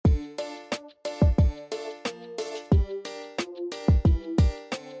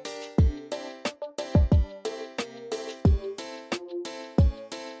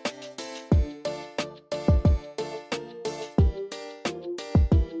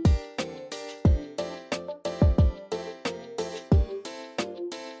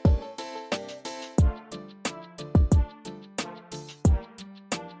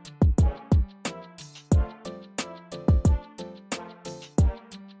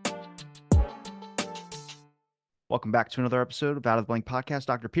Welcome back to another episode of Out of the Blank Podcast.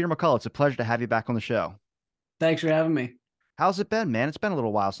 Dr. Peter McCullough, it's a pleasure to have you back on the show. Thanks for having me. How's it been, man? It's been a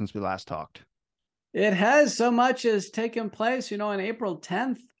little while since we last talked. It has. So much has taken place. On April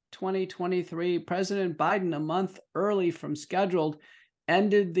 10th, 2023, President Biden, a month early from scheduled,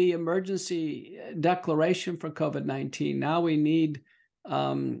 ended the emergency declaration for COVID-19. Now we need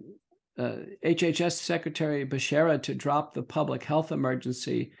HHS Secretary Becerra to drop the public health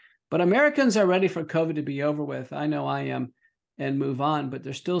emergency. But Americans are ready for COVID to be over with. I know I am, and move on, but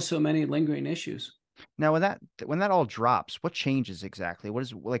there's still so many lingering issues. Now, when that all drops, what changes exactly?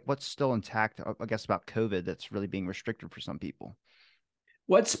 What's still intact, I guess, about COVID that's really being restricted for some people?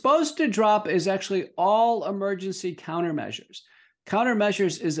 What's supposed to drop is actually all emergency countermeasures.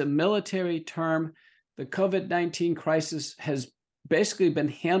 Countermeasures is a military term. The COVID-19 crisis has basically been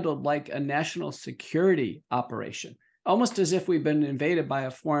handled like a national security operation, almost as if we've been invaded by a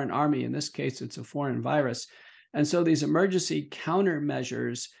foreign army. In this case, it's a foreign virus. And so these emergency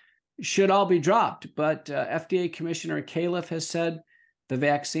countermeasures should all be dropped. But FDA Commissioner McCullough has said the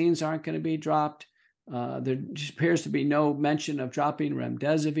vaccines aren't going to be dropped. There appears to be no mention of dropping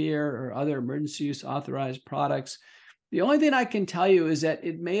remdesivir or other emergency use authorized products. The only thing I can tell you is that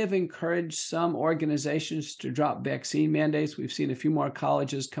it may have encouraged some organizations to drop vaccine mandates. We've seen a few more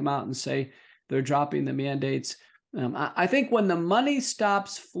colleges come out and say they're dropping the mandates. I think when the money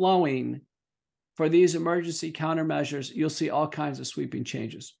stops flowing for these emergency countermeasures, you'll see all kinds of sweeping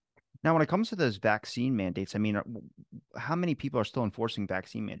changes. Now, when it comes to those vaccine mandates, I mean, how many people are still enforcing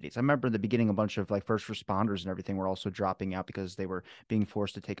vaccine mandates? I remember in the beginning, a bunch of like first responders and everything were also dropping out because they were being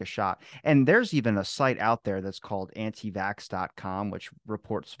forced to take a shot. And there's even a site out there that's called antivax.com, which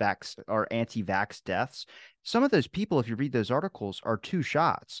reports anti-vax deaths. Some of those people, if you read those articles, are 2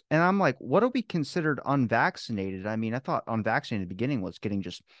 shots. And I'm like, what will be considered unvaccinated? I mean, I thought unvaccinated in the beginning was getting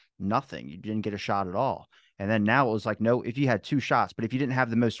just nothing. You didn't get a shot at all. And then now it was like, no, if you had 2 shots, but if you didn't have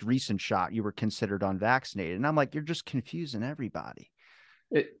the most recent shot, you were considered unvaccinated. And I'm like, you're just confusing everybody.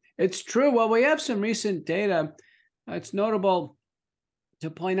 It's true. Well, we have some recent data. It's notable to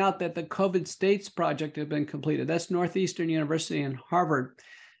point out that the COVID States project has been completed. That's Northeastern University and Harvard.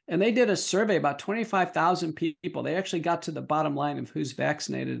 And they did a survey, about 25,000 people. They actually got to the bottom line of who's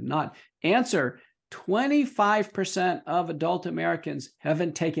vaccinated and not. Answer, 25% of adult Americans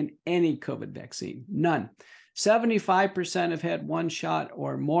haven't taken any COVID vaccine, none. 75% have had 1 shot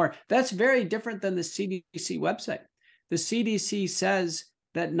or more. That's very different than the CDC website. The CDC says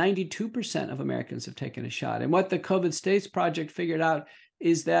that 92% of Americans have taken a shot. And what the COVID States Project figured out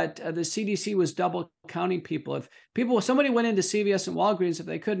is that the CDC was double counting people. If somebody went into CVS and Walgreens, if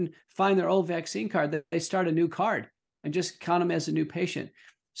they couldn't find their old vaccine card, they start a new card and just count them as a new patient.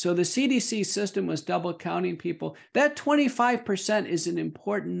 So the CDC system was double counting people. That 25% is an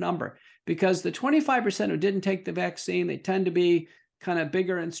important number because the 25% who didn't take the vaccine, they tend to be kind of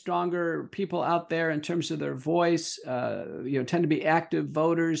bigger and stronger people out there in terms of their voice, tend to be active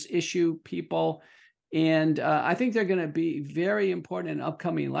voters, issue people. And I think they're going to be very important in an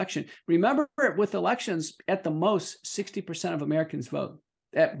upcoming election. Remember, with elections, at the most, 60% of Americans vote,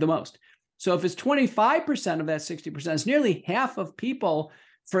 at the most. So if it's 25% of that 60%, it's nearly half of people.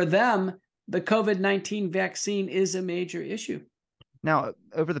 For them, the COVID-19 vaccine is a major issue. Now,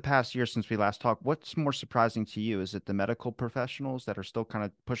 over the past year since we last talked, what's more surprising to you? Is it the medical professionals that are still kind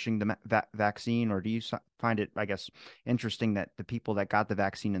of pushing the vaccine, or do you find it, I guess, interesting that the people that got the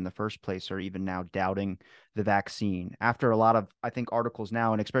vaccine in the first place are even now doubting the vaccine? After a lot of, I think, articles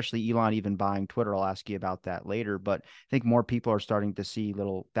now, and especially Elon even buying Twitter, I'll ask you about that later, but I think more people are starting to see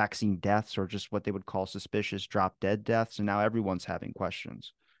little vaccine deaths or just what they would call suspicious drop-dead deaths, and now everyone's having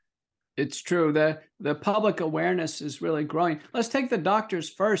questions. It's true. The public awareness is really growing. Let's take the doctors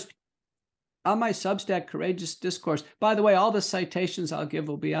first. On my Substack, Courageous Discourse, by the way, all the citations I'll give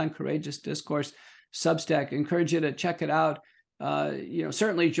will be on Courageous Discourse Substack. I encourage you to check it out.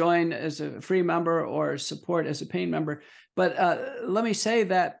 Certainly join as a free member or support as a paying member. But let me say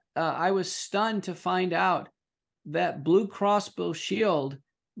that I was stunned to find out that Blue Cross Blue Shield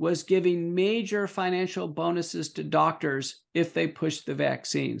was giving major financial bonuses to doctors if they pushed the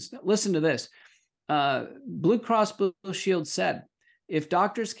vaccines. Now, listen to this. Blue Cross Blue Shield said, if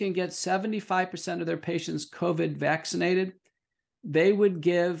doctors can get 75% of their patients COVID vaccinated, they would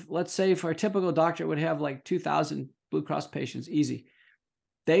give, let's say for a typical doctor would have like 2,000 Blue Cross patients, easy.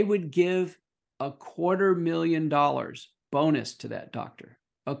 They would give $250,000 bonus to that doctor.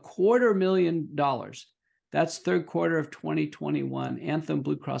 $250,000. That's third quarter of 2021, Anthem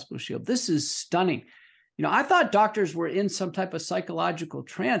Blue Cross Blue Shield. This is stunning. I thought doctors were in some type of psychological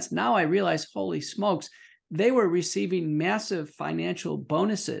trance. Now I realize, holy smokes, they were receiving massive financial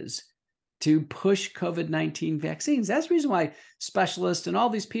bonuses to push COVID-19 vaccines. That's the reason why specialists and all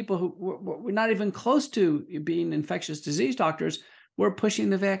these people who were not even close to being infectious disease doctors were pushing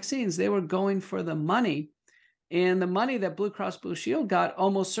the vaccines. They were going for the money. And the money that Blue Cross Blue Shield got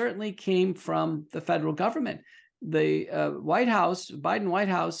almost certainly came from the federal government. The White House, Biden White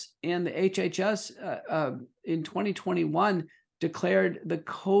House, and the HHS in 2021 declared the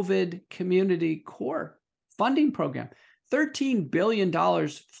COVID Community Core funding program. $13 billion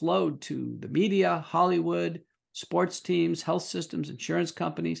flowed to the media, Hollywood, sports teams, health systems, insurance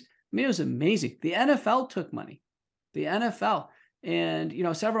companies. I mean, it was amazing. The NFL took money. The NFL. And,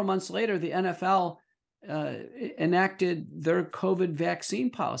 several months later, the NFL enacted their COVID vaccine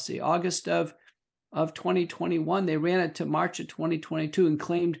policy. August of 2021, they ran it to March of 2022 and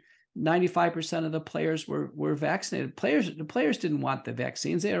claimed 95% of the players were vaccinated. The players didn't want the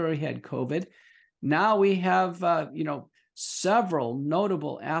vaccines. They already had COVID. Now we have, several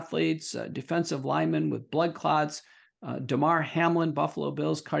notable athletes, defensive linemen with blood clots, Damar Hamlin, Buffalo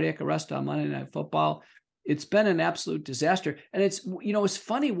Bills, cardiac arrest on Monday Night Football. It's been an absolute disaster. And it's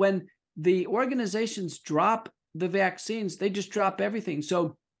funny when the organizations drop the vaccines, they just drop everything.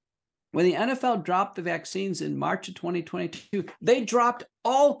 So when the NFL dropped the vaccines in March of 2022, they dropped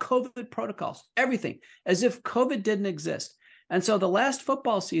all COVID protocols, everything, as if COVID didn't exist. And so the last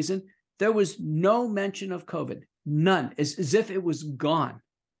football season, there was no mention of COVID, none, as if it was gone.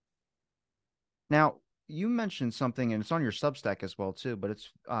 Now, you mentioned something, and it's on your Substack as well, too, but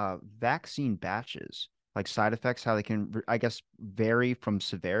it's vaccine batches, like side effects, how they can, I guess, vary from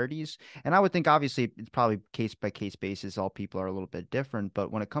severities. And I would think, obviously, it's probably case by case basis. All people are a little bit different.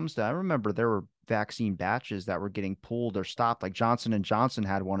 But when it comes to, I remember there were vaccine batches that were getting pulled or stopped. Like Johnson & Johnson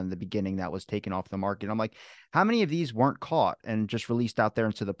had one in the beginning that was taken off the market. I'm like, how many of these weren't caught and just released out there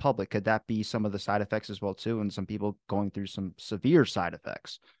into the public? Could that be some of the side effects as well, too? And some people going through some severe side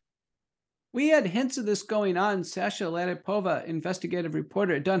effects. We had hints of this going on. Sasha Latypova, investigative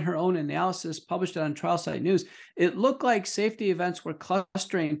reporter, had done her own analysis, published it on Trial Site News. It looked like safety events were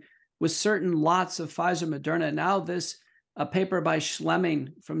clustering with certain lots of Pfizer Moderna. Now this paper by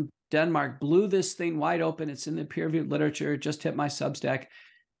Schlemming from Denmark blew this thing wide open. It's in the peer-reviewed literature. It just hit my Substack.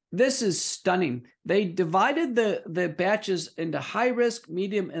 This is stunning. They divided the batches into high risk,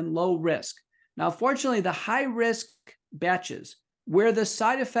 medium, and low risk. Now, fortunately, the high risk batches, where the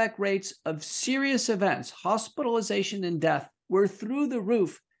side effect rates of serious events, hospitalization, and death were through the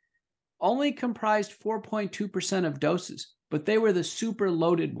roof, only comprised 4.2% of doses, but they were the super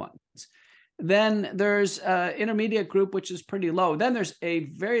loaded ones. Then there's an intermediate group, which is pretty low. Then there's a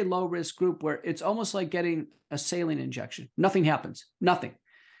very low risk group where it's almost like getting a saline injection. Nothing happens, nothing.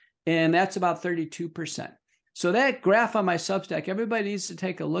 And that's about 32%. So that graph on my Substack, everybody needs to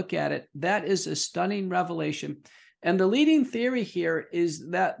take a look at it. That is a stunning revelation. And the leading theory here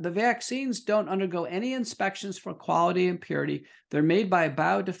is that the vaccines don't undergo any inspections for quality and purity. They're made by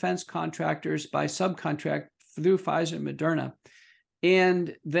biodefense contractors by subcontract through Pfizer and Moderna.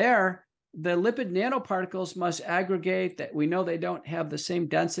 And there, the lipid nanoparticles must aggregate. That we know they don't have the same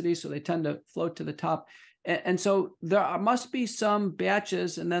density, so they tend to float to the top. And so there must be some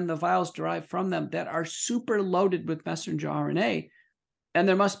batches, and then the vials derived from them, that are super loaded with messenger RNA. And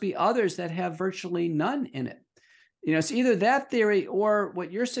there must be others that have virtually none in it. It's either that theory or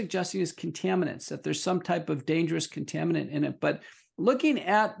what you're suggesting is contaminants, that there's some type of dangerous contaminant in it. But looking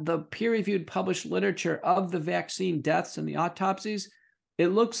at the peer-reviewed published literature of the vaccine deaths and the autopsies, it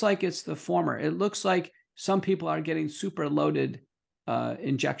looks like it's the former. It looks like some people are getting super loaded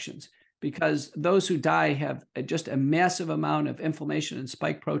injections, because those who die have just a massive amount of inflammation and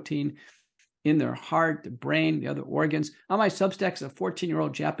spike protein in their heart, the brain, the other organs. On my Substack is a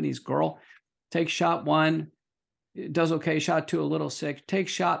 14-year-old Japanese girl, takes shot 1, it does okay, shot 2, a little sick,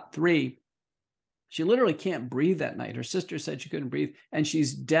 takes shot 3. She literally can't breathe that night. Her sister said she couldn't breathe, and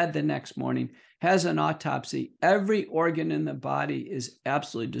she's dead the next morning, has an autopsy. Every organ in the body is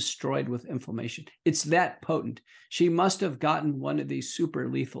absolutely destroyed with inflammation. It's that potent. She must have gotten one of these super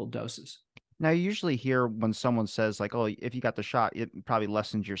lethal doses. Now, you usually hear when someone says, like, oh, if you got the shot, it probably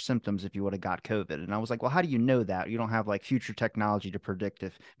lessens your symptoms if you would have got COVID. And I was like, well, how do you know that? You don't have like future technology to predict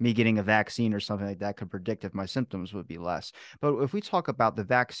if me getting a vaccine or something like that could predict if my symptoms would be less. But if we talk about the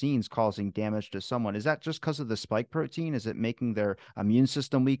vaccines causing damage to someone, is that just because of the spike protein? Is it making their immune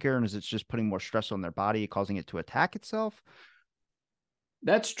system weaker? And is it just putting more stress on their body, causing it to attack itself?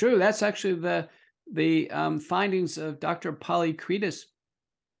 That's true. That's actually the findings of Dr. Polykritis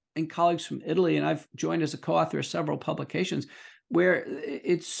and colleagues from Italy, and I've joined as a co-author of several publications, where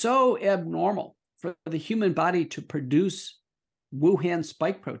it's so abnormal for the human body to produce Wuhan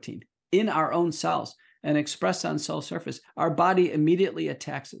spike protein in our own cells and express on cell surface. Our body immediately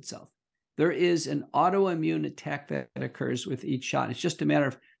attacks itself. There is an autoimmune attack that occurs with each shot. It's just a matter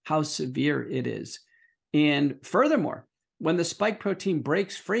of how severe it is. And furthermore, when the spike protein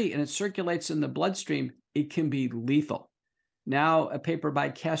breaks free and it circulates in the bloodstream, it can be lethal. Now, a paper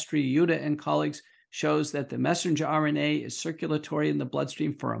by Castriuta and colleagues shows that the messenger RNA is circulatory in the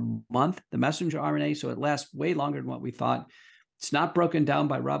bloodstream for a month, the messenger RNA, so it lasts way longer than what we thought. It's not broken down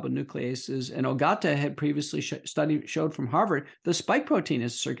by ribonucleases. And Ogata had previously showed from Harvard, the spike protein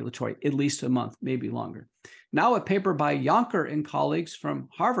is circulatory at least a month, maybe longer. Now, a paper by Yonker and colleagues from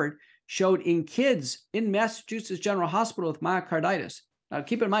Harvard showed in kids in Massachusetts General Hospital with myocarditis. Now,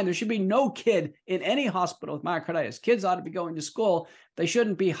 keep in mind, there should be no kid in any hospital with myocarditis. Kids ought to be going to school. They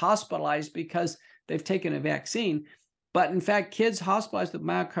shouldn't be hospitalized because they've taken a vaccine. But in fact, kids hospitalized with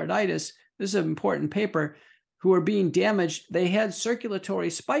myocarditis, this is an important paper, who are being damaged, they had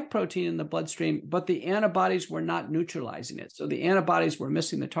circulatory spike protein in the bloodstream, but the antibodies were not neutralizing it. So the antibodies were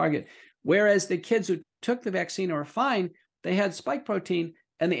missing the target. Whereas the kids who took the vaccine were fine, they had spike protein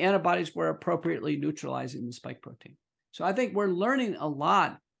and the antibodies were appropriately neutralizing the spike protein. So I think we're learning a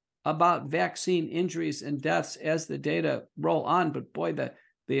lot about vaccine injuries and deaths as the data roll on. But boy,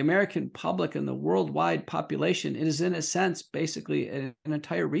 the American public and the worldwide population, it is in a sense, basically an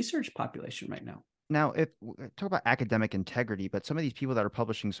entire research population right now. Now, if talk about academic integrity, but some of these people that are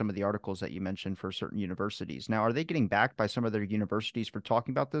publishing some of the articles that you mentioned for certain universities, now, are they getting backed by some of their universities for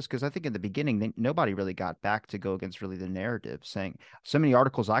talking about this? Because I think in the beginning, nobody really got back to go against really the narrative, saying so many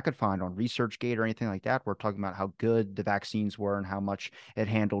articles I could find on ResearchGate or anything like that were talking about how good the vaccines were and how much it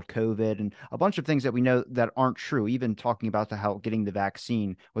handled COVID and a bunch of things that we know that aren't true, even talking about how getting the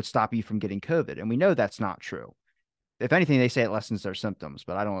vaccine would stop you from getting COVID. And we know that's not true. If anything, they say it lessens their symptoms,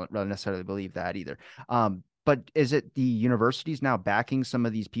 but I don't really necessarily believe that either. But is it the universities now backing some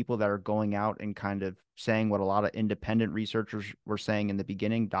of these people that are going out and kind of saying what a lot of independent researchers were saying in the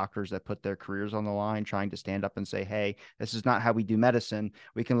beginning, doctors that put their careers on the line, trying to stand up and say, hey, this is not how we do medicine.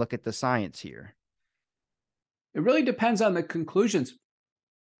 We can look at the science here. It really depends on the conclusions.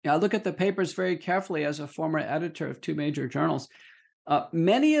 I look at the papers very carefully as a former editor of 2 major journals.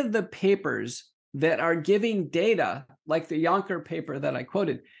 Many of the papers that are giving data, like the Yonker paper that I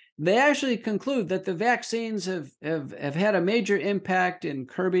quoted, they actually conclude that the vaccines have had a major impact in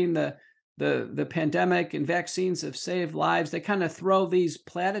curbing the pandemic, and vaccines have saved lives. They kind of throw these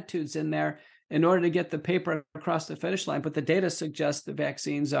platitudes in there in order to get the paper across the finish line, but the data suggests the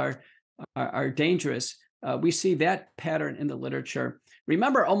vaccines are dangerous. We see that pattern in the literature.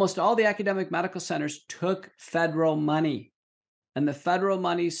 Remember, almost all the academic medical centers took federal money. And the federal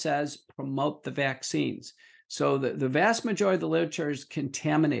money says promote the vaccines. So the vast majority of the literature is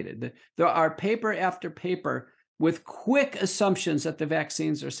contaminated. There are paper after paper with quick assumptions that the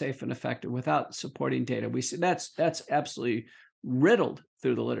vaccines are safe and effective without supporting data. We see that's absolutely riddled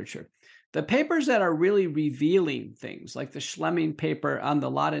through the literature. The papers that are really revealing things, like the Schlemming paper on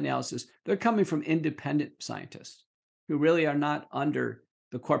the lot analysis, they're coming from independent scientists who really are not under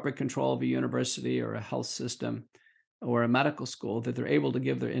the corporate control of a university or a health system or a medical school, that they're able to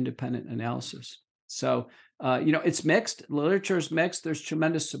give their independent analysis. So, it's mixed. Literature is mixed. There's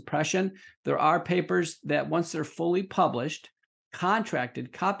tremendous suppression. There are papers that once they're fully published,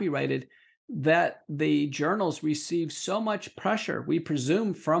 contracted, copyrighted, that the journals receive so much pressure, we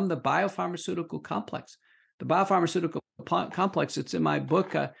presume, from the biopharmaceutical complex. The biopharmaceutical complex, it's in my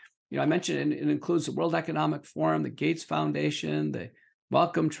book. I mentioned it includes the World Economic Forum, the Gates Foundation, the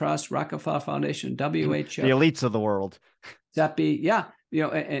Wellcome Trust, Rockefeller Foundation, WHO, the elites of the world, CEPI, yeah,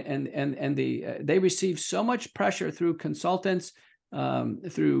 they receive so much pressure through consultants,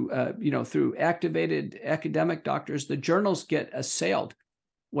 through activated academic doctors. The journals get assailed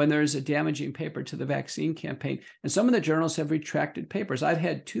when there's a damaging paper to the vaccine campaign, and some of the journals have retracted papers. I've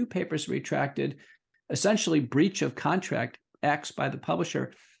had 2 papers retracted, essentially breach of contract acts by the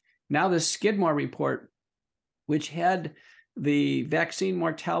publisher. Now the Skidmore report, which had the vaccine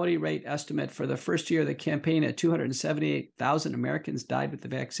mortality rate estimate for the first year of the campaign at 278,000 Americans died with the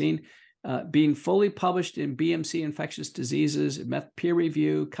vaccine, being fully published in BMC Infectious Diseases, peer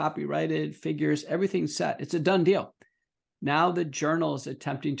review, copyrighted, figures, everything set. It's a done deal. Now the journal is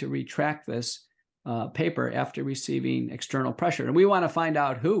attempting to retract this paper after receiving external pressure. And we want to find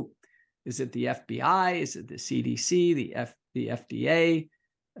out who. Is it the FBI? Is it the CDC, the FDA?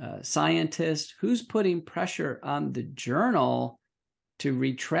 Scientists? Who's putting pressure on the journal to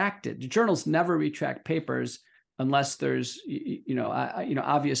retract it? The journals never retract papers unless there's,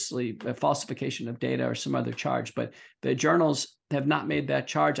 obviously a falsification of data or some other charge. But the journals have not made that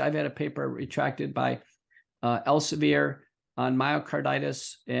charge. I've had a paper retracted by Elsevier on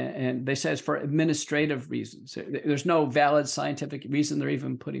myocarditis, and they say it's for administrative reasons. There's no valid scientific reason they're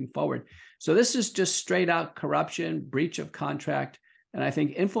even putting forward. So this is just straight out corruption, breach of contract, and I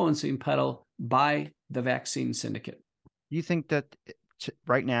think influencing peddle by the vaccine syndicate. Do you think that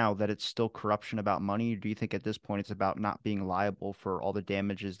right now that it's still corruption about money? Or do you think at this point it's about not being liable for all the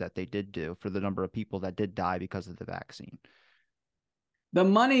damages that they did do, for the number of people that did die because of the vaccine? The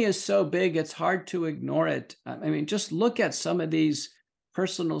money is so big, it's hard to ignore it. I mean, just look at some of these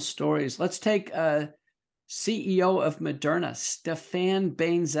personal stories. Let's take CEO of Moderna, Stéphane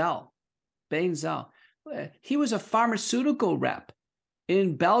Bancel. He was a pharmaceutical rep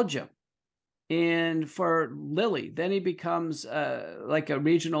in Belgium and for Lilly. Then he becomes like a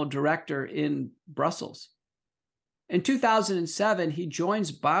regional director in Brussels. In 2007, he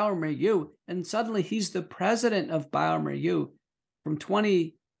joins bioMérieux, and suddenly he's the president of bioMérieux from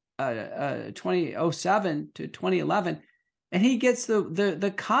 2007 to 2011. And he gets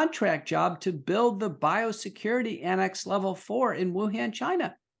the contract job to build the biosecurity annex level 4 in Wuhan,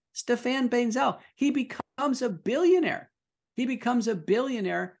 China. Stéphane Bancel, he becomes a billionaire. He becomes a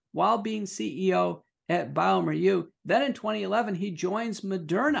billionaire while being CEO at bioMérieux. Then in 2011, he joins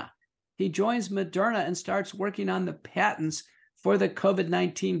Moderna. He joins Moderna and starts working on the patents for the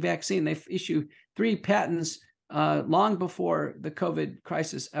COVID-19 vaccine. They issue 3 patents long before the COVID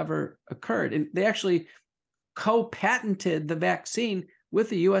crisis ever occurred. And they actually co-patented the vaccine with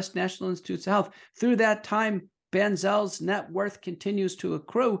the U.S. National Institutes of Health. Through that time, Banzel's net worth continues to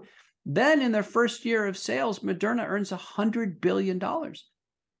accrue. Then in their first year of sales, Moderna earns $100 billion.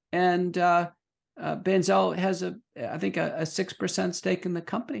 And Bancel has, I think, a 6% stake in the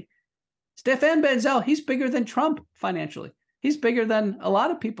company. Stéphane Bancel, he's bigger than Trump financially. He's bigger than a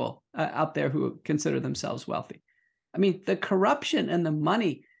lot of people out there who consider themselves wealthy. I mean, the corruption and the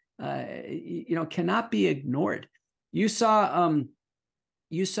money, cannot be ignored. You saw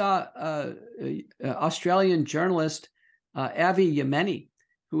Australian journalist Avi Yemeni,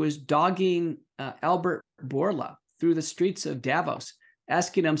 who was dogging Albert Bourla through the streets of Davos,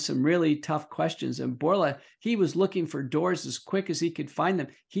 asking him some really tough questions. And Bourla, he was looking for doors as quick as he could find them.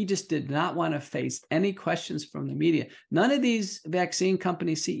 He just did not want to face any questions from the media. None of these vaccine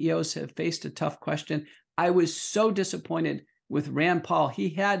company CEOs have faced a tough question. I was so disappointed with Rand Paul. He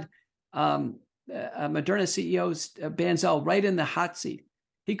had Moderna CEO Bancel right in the hot seat.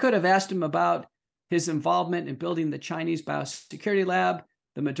 He could have asked him about his involvement in building the Chinese biosecurity lab,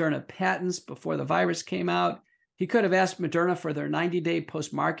 the Moderna patents before the virus came out. He could have asked Moderna for their 90-day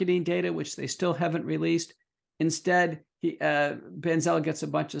post-marketing data, which they still haven't released. Instead, Bancel gets a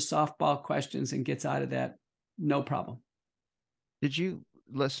bunch of softball questions and gets out of that. No problem. Did you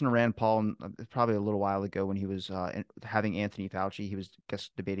listen to Rand Paul probably a little while ago when he was having Anthony Fauci? He was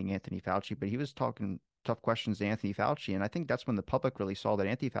debating Anthony Fauci, but he was talking tough questions to Anthony Fauci. And I think that's when the public really saw that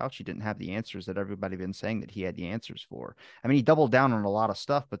Anthony Fauci didn't have the answers that everybody had been saying that he had the answers for. I mean, he doubled down on a lot of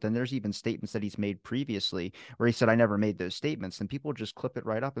stuff, but then there's even statements that he's made previously where he said, I never made those statements. And people just clip it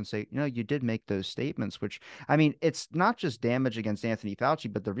right up and say, you did make those statements, which, I mean, it's not just damage against Anthony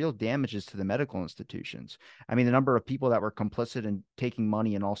Fauci, but the real damage is to the medical institutions. I mean, the number of people that were complicit in taking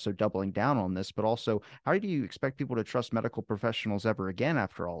money and also doubling down on this, but also how do you expect people to trust medical professionals ever again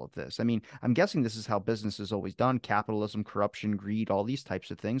after all of this? I mean, I'm guessing this is how business is always done: capitalism, corruption, greed, all these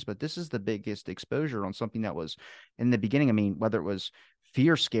types of things. But this is the biggest exposure on something that was in the beginning. I mean, whether it was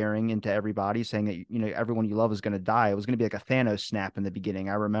fear scaring into everybody, saying that, everyone you love is going to die. It was going to be like a Thanos snap in the beginning.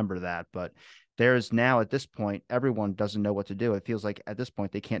 I remember that. But there's now, at this point, everyone doesn't know what to do. It feels like at this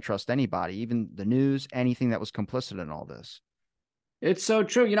point, they can't trust anybody, even the news, anything that was complicit in all this. It's so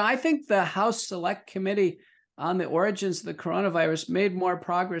true. I think the House Select Committee on the origins of the coronavirus made more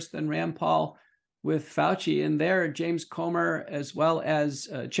progress than Rand Paul with Fauci. And there, James Comer, as well as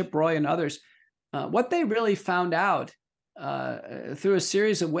Chip Roy and others, what they really found out through a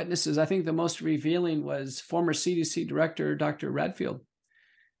series of witnesses, I think the most revealing was former CDC Director Dr. Redfield,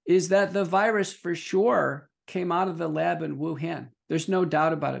 is that the virus for sure came out of the lab in Wuhan. There's no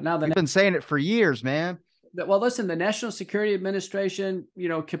doubt about it. Now, You've been saying it for years, man. Well, listen, the National Security Administration,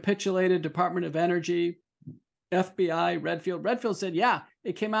 capitulated, Department of Energy, FBI, Redfield. Redfield said, yeah,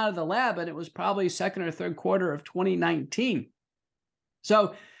 it came out of the lab, and it was probably second or third quarter of 2019.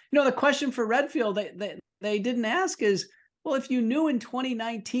 So, the question for Redfield they didn't ask is, well, if you knew in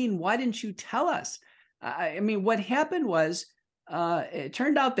 2019, why didn't you tell us? I mean, what happened was, it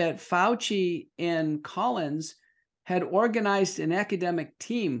turned out that Fauci and Collins had organized an academic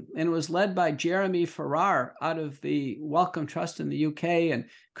team, and it was led by Jeremy Farrar out of the Wellcome Trust in the UK, and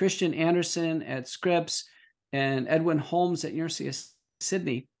Christian Anderson at Scripps, and Edwin Holmes at University of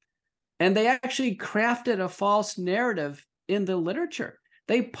Sydney. And they actually crafted a false narrative in the literature.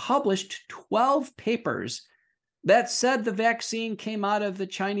 They published 12 papers that said the vaccine came out of the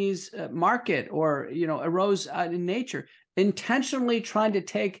Chinese market or, arose in nature, intentionally trying to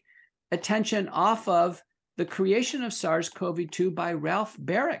take attention off of the creation of SARS-CoV-2 by Ralph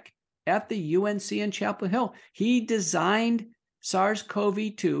Baric at the UNC in Chapel Hill. He designed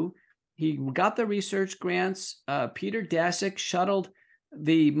SARS-CoV-2. He got the research grants. Peter Daszak shuttled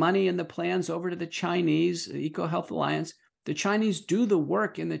the money and the plans over to the Chinese, the EcoHealth Alliance. The Chinese do the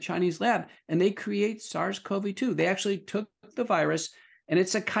work in the Chinese lab, and they create SARS-CoV-2. They actually took the virus, and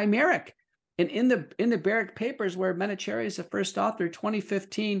it's a chimeric. And in the Baric papers, where Menachery is the first author,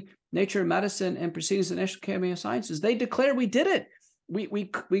 2015, Nature of Medicine and Proceedings of the National Academy of Sciences, they declare we did it.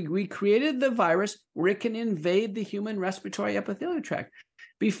 We created the virus where it can invade the human respiratory epithelial tract.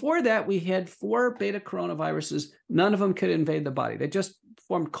 Before that, we had 4 beta coronaviruses. None of them could invade the body. They just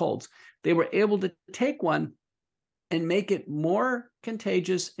formed colds. They were able to take one and make it more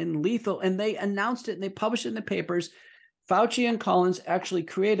contagious and lethal. And they announced it and they published it in the papers. Fauci and Collins actually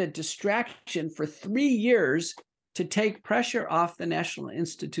created a distraction for 3 years to take pressure off the National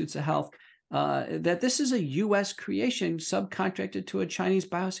Institutes of Health that this is a U.S. creation subcontracted to a Chinese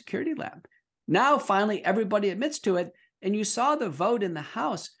biosecurity lab. Now, finally, everybody admits to it. And you saw the vote in the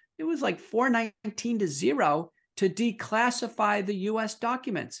House. It was like 419-0 to declassify the U.S.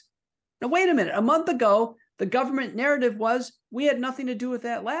 documents. Now, wait a minute. A month ago, the government narrative was we had nothing to do with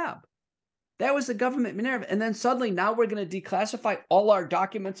that lab. That was the government narrative. And then suddenly now we're going to declassify all our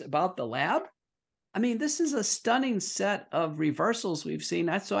documents about the lab. I mean, this is a stunning set of reversals we've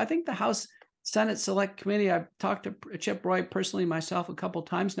seen. So I think the House Senate Select Committee, I've talked to Chip Roy personally myself a couple of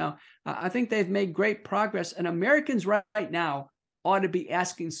times now. I think they've made great progress. And Americans right now ought to be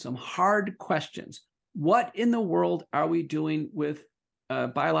asking some hard questions. What in the world are we doing with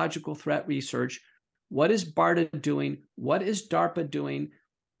biological threat research? What is BARDA doing? What is DARPA doing?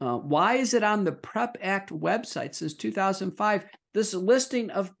 Why is it on the PrEP Act website since 2005, this listing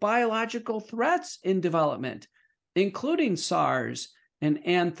of biological threats in development, including SARS and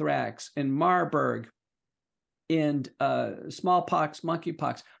anthrax and Marburg and smallpox,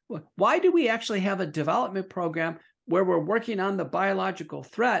 monkeypox? Why do we actually have a development program where we're working on the biological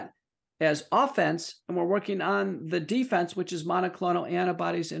threat as offense and we're working on the defense, which is monoclonal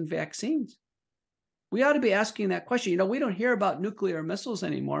antibodies and vaccines? We ought to be asking that question. We don't hear about nuclear missiles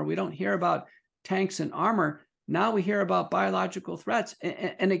anymore. We don't hear about tanks and armor. Now we hear about biological threats,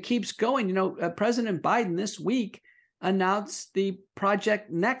 and it keeps going. President Biden this week announced the Project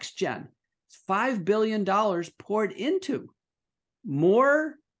Next Gen. $5 billion poured into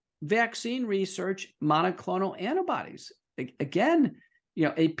more vaccine research, monoclonal antibodies. Again,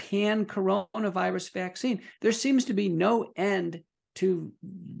 a pan-coronavirus vaccine. There seems to be no end to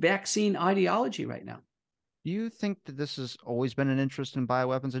vaccine ideology right now. Do you think that this has always been an interest in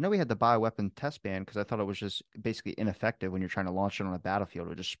bioweapons? I know we had the bioweapon test ban because I thought it was just basically ineffective when you're trying to launch it on a battlefield. It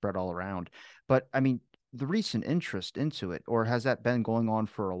would just spread all around. But I mean, the recent interest into it, or has that been going on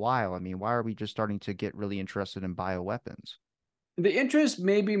for a while? I mean, why are we just starting to get really interested in bioweapons? The interest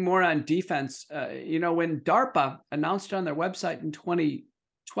may be more on defense. When DARPA announced on their website in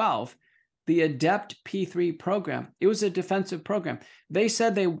 2012, the ADEPT P3 program, it was a defensive program. They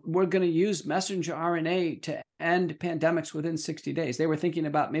said they were going to use messenger RNA to end pandemics within 60 days. They were thinking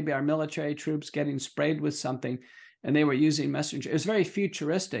about maybe our military troops getting sprayed with something, and they were using messenger. It was very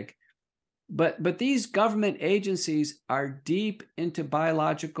futuristic. But these government agencies are deep into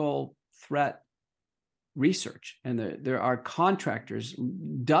biological threat research, and there are contractors,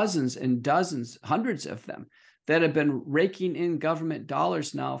 dozens and dozens, hundreds of them, that have been raking in government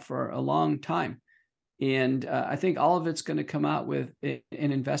dollars now for a long time. And I think all of it's going to come out with an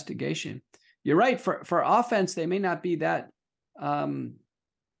investigation. You're right. For offense, they may not be that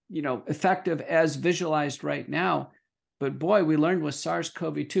effective as visualized right now. But boy, we learned with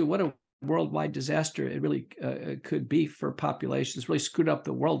SARS-CoV-2, what a worldwide disaster it really could be for populations. Really screwed up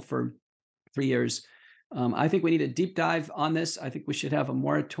the world for 3 years. I think we need a deep dive on this. I think we should have a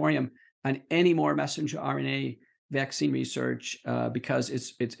moratorium on any more messenger RNA vaccine research because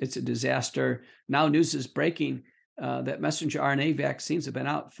it's a disaster. Now news is breaking that messenger RNA vaccines have been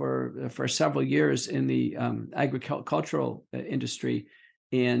out for several years in the agricultural industry,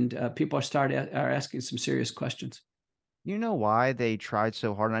 and people are asking some serious questions. You know why they tried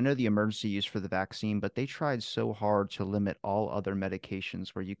so hard? And I know the emergency use for the vaccine, but they tried so hard to limit all other medications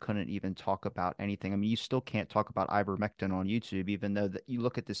where you couldn't even talk about anything. I mean, you still can't talk about ivermectin on YouTube, even though that you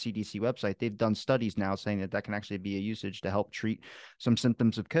look at the CDC website, they've done studies now saying that can actually be a usage to help treat some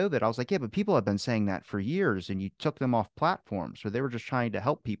symptoms of COVID. I was like, yeah, but people have been saying that for years, and you took them off platforms where they were just trying to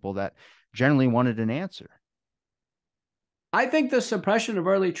help people that generally wanted an answer. I think the suppression of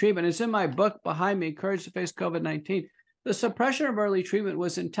early treatment is in my book behind me, Courage to Face COVID-19. The suppression of early treatment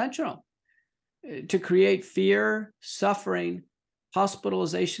was intentional to create fear, suffering,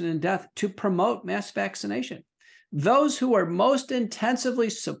 hospitalization, and death to promote mass vaccination. Those who are most intensively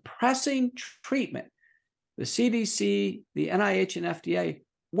suppressing treatment, the CDC, the NIH, and FDA,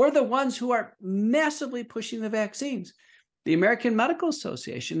 were the ones who are massively pushing the vaccines. The American Medical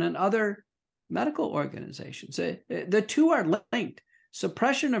Association and other medical organizations, the two are linked.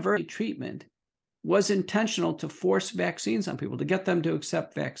 Suppression of early treatment was intentional to force vaccines on people, to get them to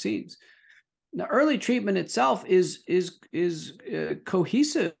accept vaccines. Now, early treatment itself is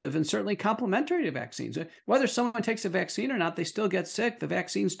cohesive and certainly complementary to vaccines. Whether someone takes a vaccine or not, they still get sick. The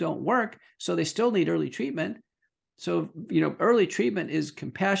vaccines don't work, so they still need early treatment. So, early treatment is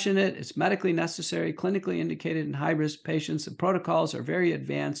compassionate, it's medically necessary, clinically indicated in high-risk patients. The protocols are very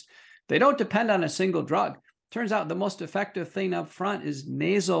advanced. They don't depend on a single drug. Turns out the most effective thing up front is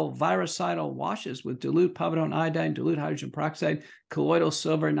nasal virucidal washes with dilute povidone iodine, dilute hydrogen peroxide, colloidal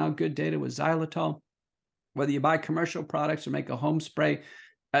silver, now good data with xylitol. Whether you buy commercial products or make a home spray,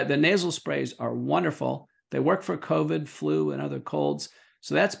 the nasal sprays are wonderful. They work for COVID, flu, and other colds.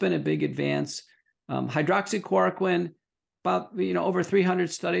 So that's been a big advance. Hydroxychloroquine, about over 300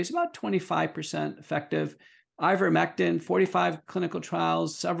 studies, about 25% effective. Ivermectin, 45 clinical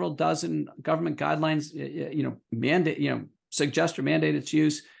trials, several dozen government guidelines, mandate, suggest or mandate its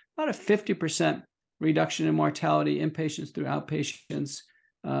use. About a 50% reduction in mortality, inpatients through outpatients.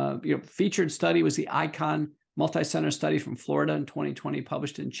 Featured study was the ICON multi-center study from Florida in 2020,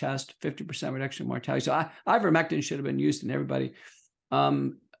 published in Chest, 50% reduction in mortality. So ivermectin should have been used in everybody.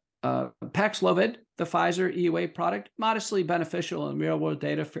 Paxlovid, the Pfizer EUA product, modestly beneficial in real-world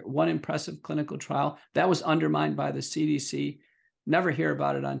data for one impressive clinical trial. That was undermined by the CDC. Never hear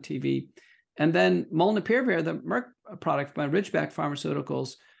about it on TV. And then molnupiravir, the Merck product by Ridgeback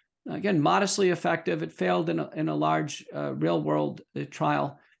Pharmaceuticals, again, modestly effective. It failed in a large real-world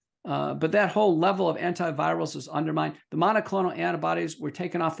trial. But that whole level of antivirals is undermined. The monoclonal antibodies were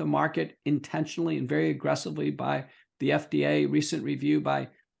taken off the market intentionally and very aggressively by the FDA. Recent review by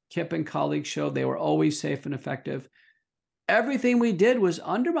Kip and colleagues showed they were always safe and effective. Everything we did was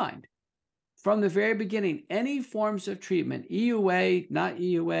undermined from the very beginning. Any forms of treatment, EUA, not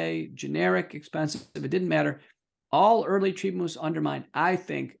EUA, generic, expensive, it didn't matter. All early treatment was undermined, I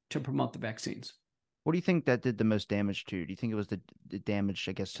think, to promote the vaccines. What do you think that did the most damage to? Do you think it was the damage,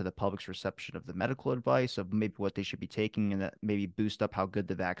 I guess, to the public's reception of the medical advice of maybe what they should be taking and that maybe boost up how good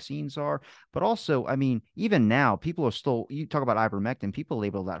the vaccines are? But also, I mean, even now, people are still, you talk about ivermectin, people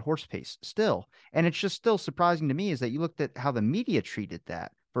label that horse paste still. And it's just still surprising to me is that you looked at how the media treated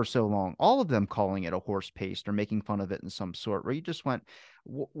that for so long, all of them calling it a horse paste or making fun of it in some sort, where you just went,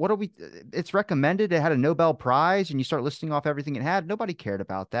 what are we, it's recommended, it had a Nobel Prize, and you start listing off everything it had. Nobody cared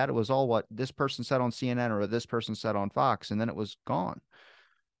about that. It was all what this person said on CNN or this person said on Fox, and then it was gone.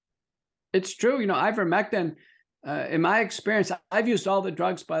 It's true. Ivermectin, in my experience, I've used all the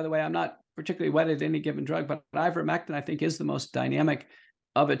drugs, by the way. I'm not particularly wedded to any given drug, but ivermectin, I think, is the most dynamic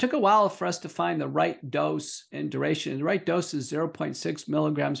of it. It took a while for us to find the right dose and duration. The right dose is 0.6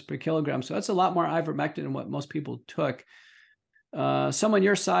 milligrams per kilogram. So that's a lot more ivermectin than what most people took. Someone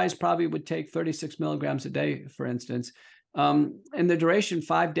your size probably would take 36 milligrams a day, for instance. And the duration,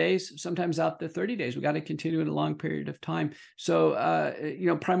 5 days, sometimes out to 30 days. We got to continue in a long period of time. So,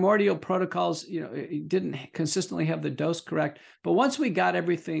 primordial protocols, didn't consistently have the dose correct. But once we got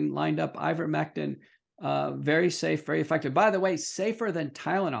everything lined up, ivermectin, very safe, very effective. By the way, safer than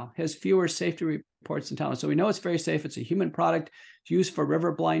Tylenol, has fewer safety reports than Tylenol. So we know it's very safe. It's a human product. It's used for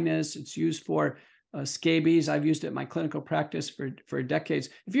river blindness. It's used for scabies. I've used it in my clinical practice for decades.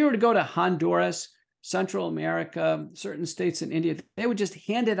 If you were to go to Honduras, Central America, certain states in India, they would just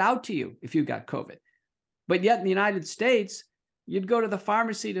hand it out to you if you got COVID. But yet in the United States, you'd go to the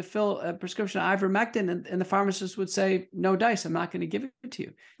pharmacy to fill a prescription of ivermectin, and the pharmacist would say, no dice, I'm not going to give it to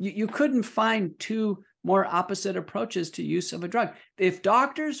you. You couldn't find two more opposite approaches to use of a drug. If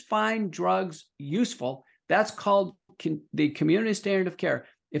doctors find drugs useful, that's called the community standard of care.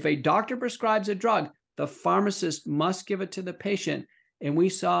 If a doctor prescribes a drug, the pharmacist must give it to the patient. And we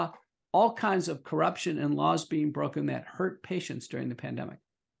saw all kinds of corruption and laws being broken that hurt patients during the pandemic.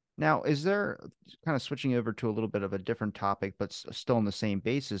 Now, is there, kind of switching over to a little bit of a different topic, but still on the same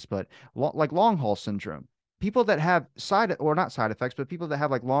basis, but like long haul syndrome, people that have not side effects, but people that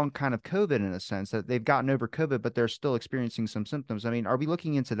have like long kind of COVID in a sense that they've gotten over COVID, but they're still experiencing some symptoms. I mean, are we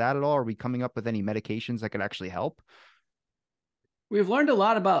looking into that at all? Are we coming up with any medications that could actually help? We've learned a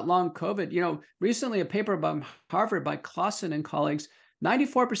lot about long COVID. Recently a paper by Harvard by Clausen and colleagues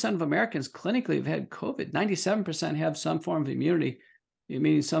 94% of Americans clinically have had COVID. 97% have some form of immunity,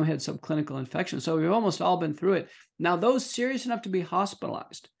 meaning some had some clinical infection. So we've almost all been through it. Now, those serious enough to be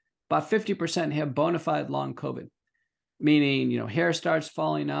hospitalized, about 50% have bona fide long COVID, meaning, hair starts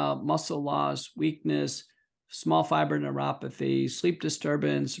falling out, muscle loss, weakness, small fiber neuropathy, sleep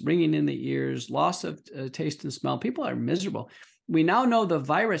disturbance, ringing in the ears, loss of taste and smell. People are miserable. We now know the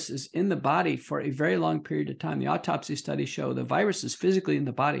virus is in the body for a very long period of time. The autopsy studies show the virus is physically in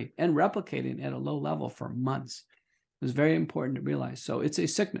the body and replicating at a low level for months. It's very important to realize. So it's a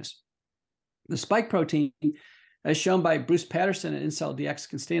sickness. The spike protein, as shown by Bruce Patterson at InCellDX,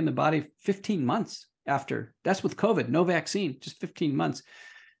 can stay in the body 15 months after. That's with COVID, no vaccine, just 15 months.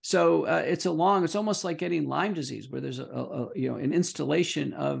 So it's almost like getting Lyme disease, where there's an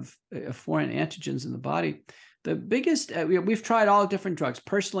installation of foreign antigens in the body. The biggest, we've tried all different drugs.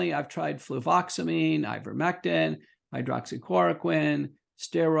 Personally, I've tried fluvoxamine, ivermectin, hydroxychloroquine,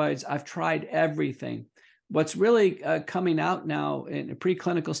 steroids. I've tried everything. What's really coming out now in a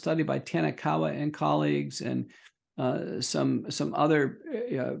preclinical study by Tanakawa and colleagues, and some other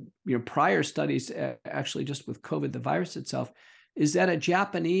prior studies, actually just with COVID, the virus itself, is that a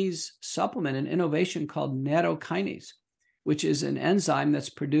Japanese supplement, an innovation called nattokinase, which is an enzyme that's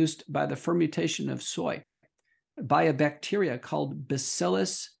produced by the fermentation of soy by a bacteria called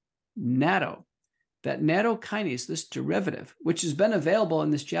Bacillus natto. That nattokinase, this derivative, which has been available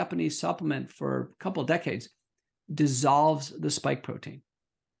in this Japanese supplement for a couple of decades, dissolves the spike protein.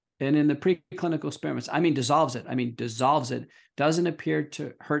 And in the preclinical experiments, dissolves it, doesn't appear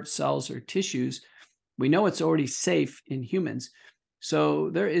to hurt cells or tissues. We know it's already safe in humans. So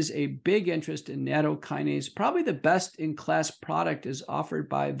there is a big interest in nattokinase. Probably the best in class product is offered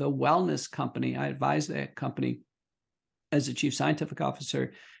by the Wellness Company. I advise that company as the chief scientific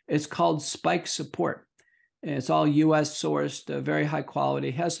officer. It's called Spike Support. And it's all US sourced, very high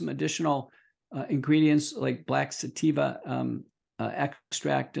quality, has some additional ingredients like black sativa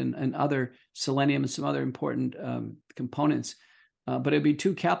extract and other selenium and some other important components. But it'd be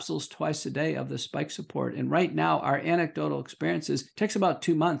 2 capsules twice a day of the Spike Support. And right now, our anecdotal experiences, takes about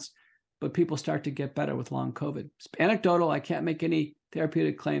 2 months, but people start to get better with long COVID. It's anecdotal, I can't make any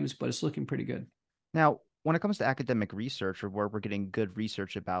therapeutic claims, but it's looking pretty good. Now, when it comes to academic research, or where we're getting good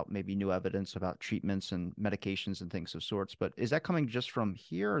research about maybe new evidence about treatments and medications and things of sorts, but is that coming just from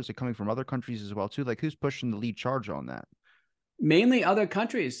here, or is it coming from other countries as well too? Like, who's pushing the lead charge on that? Mainly other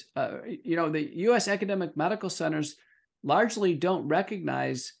countries. The U.S. academic medical centers largely don't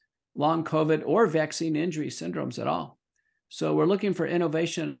recognize long COVID or vaccine injury syndromes at all. So we're looking for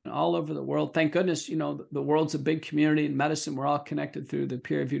innovation all over the world. Thank goodness, the world's a big community in medicine. We're all connected through the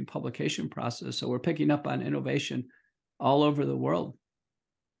peer-reviewed publication process. So we're picking up on innovation all over the world.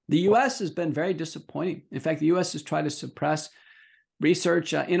 The U.S. has been very disappointing. In fact, the U.S. has tried to suppress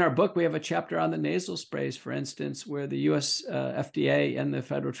research. In our book, we have a chapter on the nasal sprays, for instance, where the U.S. FDA and the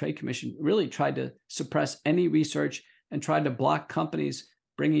Federal Trade Commission really tried to suppress any research and tried to block companies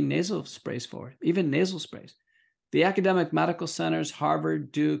bringing nasal sprays forward, even nasal sprays. The academic medical centers,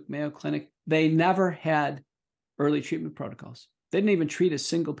 Harvard, Duke, Mayo Clinic, they never had early treatment protocols. They didn't even treat a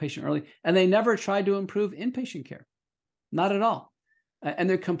single patient early, and they never tried to improve inpatient care. Not at all. And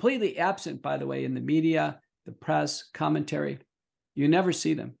they're completely absent, by the way, in the media, the press, commentary. You never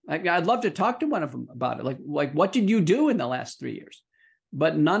see them. I'd love to talk to one of them about it. Like what did you do in the last 3 years?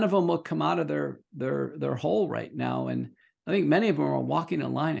 But none of them will come out of their hole right now. And I think many of them are walking a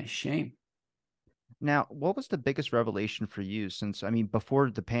line of shame. Now, what was the biggest revelation for you since,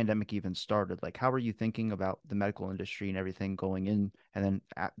 before the pandemic even started? Like, how were you thinking about the medical industry and everything going in, and then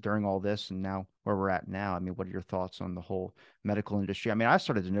during all this, and now where we're at now? What are your thoughts on the whole medical industry? I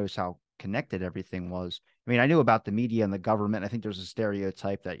started to notice how connected everything was. I knew about the media and the government. I think there's a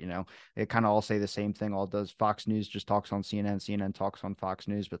stereotype that, they kind of all say the same thing. All does Fox News just talks on CNN, CNN talks on Fox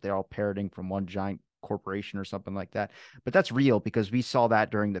News, but they're all parroting from one giant corporation or something like that. But that's real, because we saw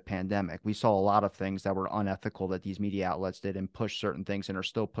that during the pandemic. We saw a lot of things that were unethical that these media outlets did, and push certain things, and are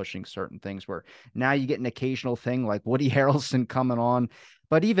still pushing certain things, where now you get an occasional thing like Woody Harrelson coming on.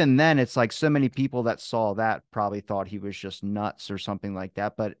 But even then, it's like so many people that saw that probably thought he was just nuts or something like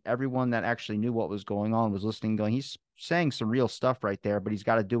that. But everyone that actually knew what was going on was listening, going, he's saying some real stuff right there, but he's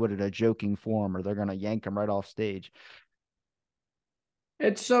got to do it in a joking form, or they're going to yank him right off stage.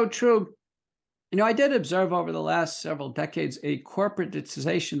 It's so true. I did observe over the last several decades a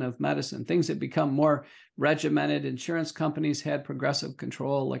corporatization of medicine. Things had become more regimented. Insurance companies had progressive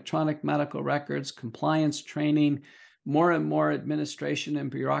control, electronic medical records, compliance training, more and more administration and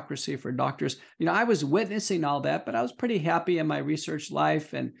bureaucracy for doctors. I was witnessing all that, but I was pretty happy in my research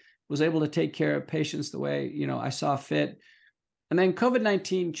life and was able to take care of patients the way, I saw fit. And then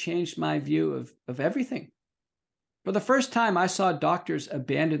COVID-19 changed my view of everything. For the first time, I saw doctors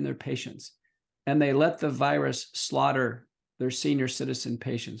abandon their patients, and they let the virus slaughter their senior citizen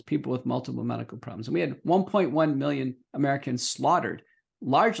patients, people with multiple medical problems. And we had 1.1 million Americans slaughtered,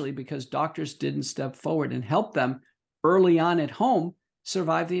 largely because doctors didn't step forward and help them early on at home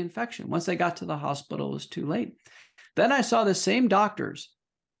survive the infection. Once they got to the hospital, it was too late. Then I saw the same doctors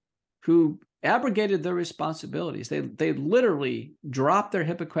who abrogated their responsibilities. They literally dropped their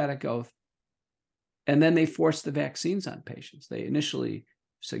Hippocratic oath, and then they forced the vaccines on patients. They initially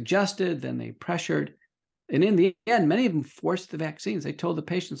suggested, then they pressured. And in the end, many of them forced the vaccines. They told the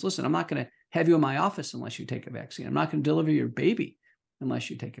patients, listen, I'm not going to have you in my office unless you take a vaccine. I'm not going to deliver your baby unless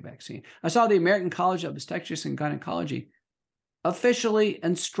you take a vaccine. I saw the American College of Obstetrics and Gynecology officially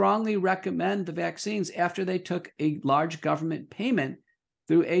and strongly recommend the vaccines after they took a large government payment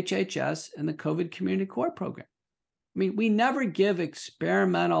through HHS and the COVID Community Core Program. I mean, we never give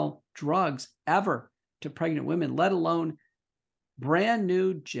experimental drugs ever to pregnant women, let alone brand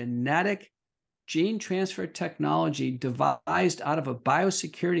new genetic gene transfer technology devised out of a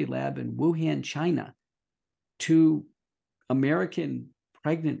biosecurity lab in Wuhan, China, to American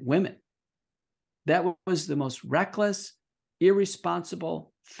pregnant women. That was the most reckless,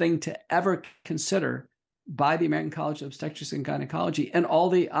 irresponsible thing to ever consider by the American College of Obstetrics and Gynecology, and all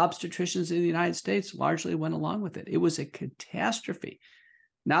the obstetricians in the United States largely went along with it. It was a catastrophe.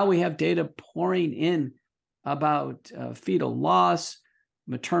 Now we have data pouring in about fetal loss,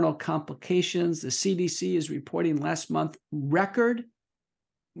 maternal complications. The CDC is reporting last month record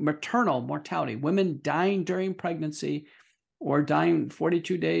maternal mortality, women dying during pregnancy or dying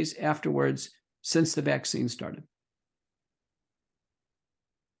 42 days afterwards since the vaccine started.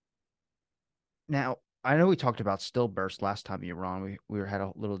 Now, I know we talked about stillbirths last time you were on. We had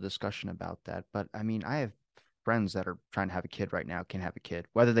a little discussion about that, but I mean, I have friends that are trying to have a kid right now, can have a kid,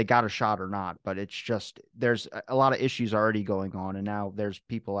 whether they got a shot or not. But it's just there's a lot of issues already going on, and now there's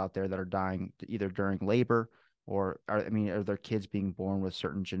people out there that are dying either during labor or are their kids being born with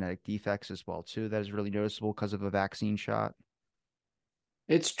certain genetic defects as well too? That is really noticeable because of a vaccine shot.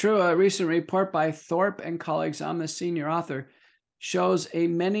 It's true. A recent report by Thorpe and colleagues, I'm the senior author, shows a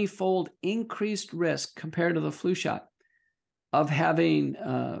many-fold increased risk compared to the flu shot of having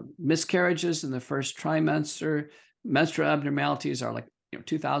miscarriages in the first trimester. Menstrual abnormalities are like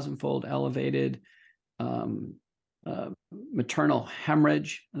 2,000-fold elevated. Maternal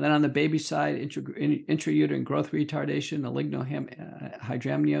hemorrhage. And then on the baby side, intrauterine growth retardation,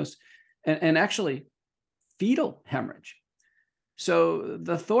 oligohydramnios, and actually fetal hemorrhage. So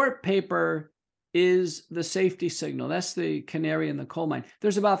the Thorpe paper is the safety signal. That's the canary in the coal mine.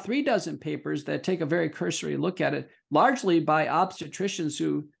 There's about 36 papers that take a very cursory look at it, largely by obstetricians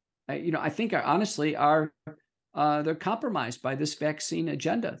who, I think are they're compromised by this vaccine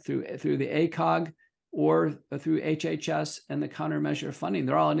agenda through the ACOG or through HHS and the countermeasure funding.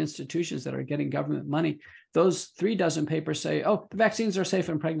 They're all in institutions that are getting government money. Those 36 papers say, oh, the vaccines are safe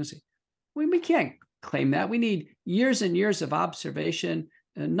in pregnancy. We can't claim that. We need years and years of observation.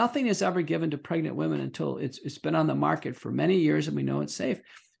 And nothing is ever given to pregnant women until it's been on the market for many years and we know it's safe.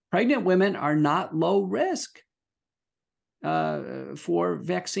 Pregnant women are not low risk for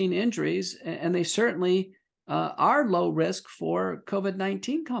vaccine injuries, and they certainly are low risk for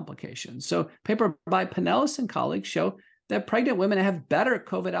COVID-19 complications. So paper by Pinellas and colleagues show that pregnant women have better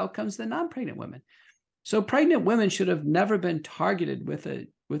COVID outcomes than non-pregnant women. So pregnant women should have never been targeted with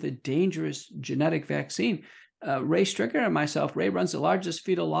a dangerous genetic vaccine. Ray Stricker and myself, Ray runs the largest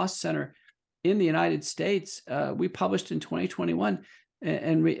fetal loss center in the United States. We published in 2021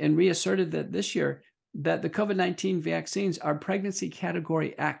 and reasserted that this year that the COVID-19 vaccines are pregnancy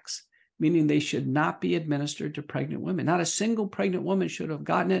category X, meaning they should not be administered to pregnant women. Not a single pregnant woman should have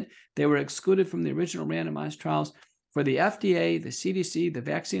gotten it. They were excluded from the original randomized trials. For the FDA, the CDC, the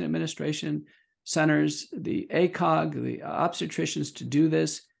Vaccine Administration Centers, the ACOG, the obstetricians to do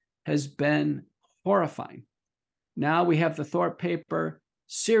this has been horrifying. Now we have the Thorpe paper,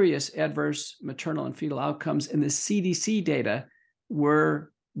 serious adverse maternal and fetal outcomes, and the CDC data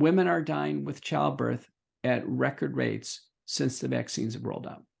where women are dying with childbirth at record rates since the vaccines have rolled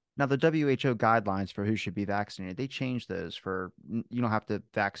out. Now, the WHO guidelines for who should be vaccinated, they changed those for you don't have to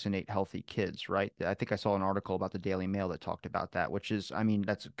vaccinate healthy kids, right? I think I saw an article about the Daily Mail that talked about that, which is, I mean,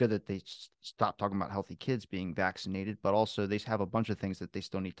 that's good that they stopped talking about healthy kids being vaccinated, but also they have a bunch of things that they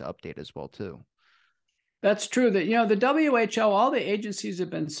still need to update as well, too. That's true. That the WHO, all the agencies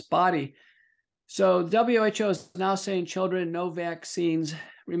have been spotty. So WHO is now saying children, no vaccines.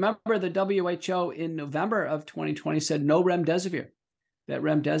 Remember, the WHO in November of 2020 said no remdesivir. that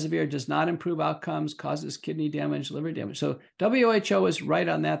remdesivir does not improve outcomes, causes kidney damage, liver damage. So WHO is right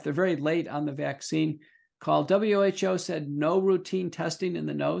on that. They're very late on the vaccine call. WHO said no routine testing in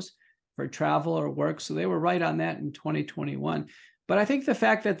the nose for travel or work. So they were right on that in 2021. But I think the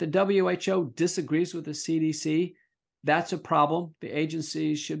fact that the WHO disagrees with the CDC, that's a problem. The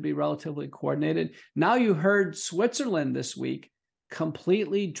agencies should be relatively coordinated. Now you heard Switzerland this week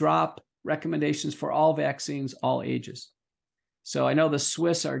completely drop recommendations for all vaccines, all ages. So I know the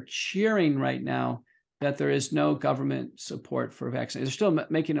Swiss are cheering right now that there is no government support for vaccines. They're still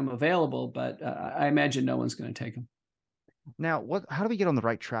making them available, but I imagine no one's going to take them. Now, how do we get on the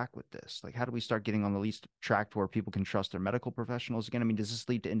right track with this? Like, how do we start getting on the least track to where people can trust their medical professionals again? I mean, does this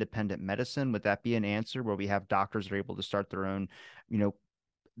lead to independent medicine? Would that be an answer where we have doctors that are able to start their own, you know,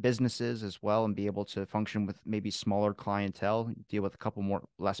 businesses as well and be able to function with maybe smaller clientele, deal with a couple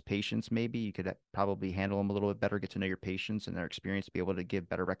less patients? Maybe you could probably handle them a little bit better, get to know your patients and their experience, be able to give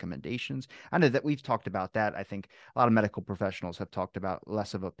better recommendations. I know that we've talked about that. I think a lot of medical professionals have talked about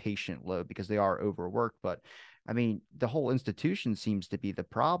less of a patient load because they are overworked, but I mean, the whole institution seems to be the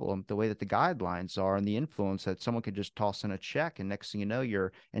problem, the way that the guidelines are and the influence that someone could just toss in a check. And next thing you know,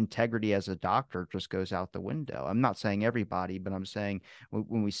 your integrity as a doctor just goes out the window. I'm not saying everybody, but I'm saying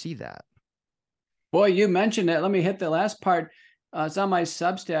when we see that. Boy, you mentioned it. Let me hit the last part. It's on my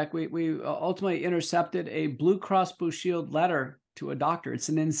Substack. We ultimately intercepted a Blue Cross Blue Shield letter to a doctor. It's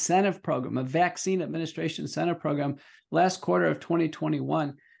an incentive program, a vaccine administration incentive program, last quarter of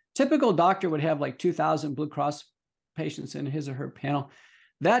 2021. Typical doctor would have like 2,000 Blue Cross patients in his or her panel.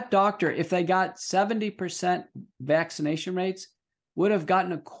 That doctor, if they got 70% vaccination rates, would have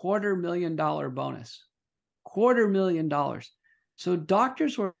gotten a $250,000 bonus. $250,000. So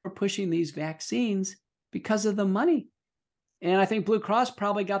doctors were pushing these vaccines because of the money. And I think Blue Cross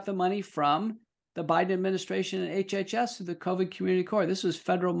probably got the money from the Biden administration and HHS through the COVID Community Corps. This was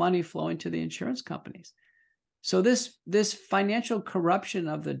federal money flowing to the insurance companies. So this financial corruption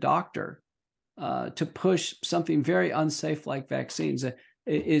of the doctor to push something very unsafe like vaccines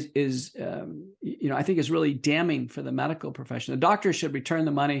is I think is really damning for the medical profession. The doctor should return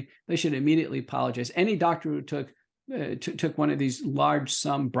the money. They should immediately apologize. Any doctor who took one of these large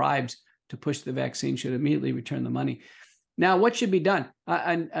sum bribes to push the vaccine should immediately return the money. Now, what should be done?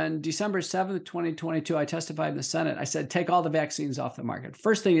 On December 7th, 2022, I testified in the Senate. I said, take all the vaccines off the market.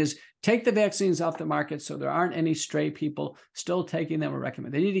 First thing is take the vaccines off the market so there aren't any stray people still taking them or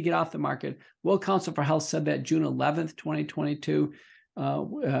recommend. They need to get off the market. World Council for Health said that June 11th, 2022.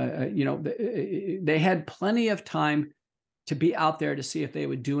 They had plenty of time to be out there to see if they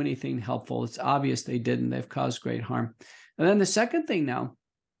would do anything helpful. It's obvious they didn't. They've caused great harm. And then the second thing now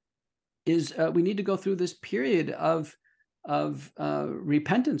is we need to go through this period of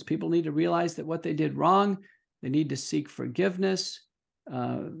repentance. People need to realize that what they did wrong. They need to seek forgiveness.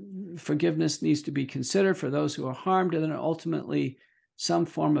 Forgiveness needs to be considered for those who are harmed, and then ultimately some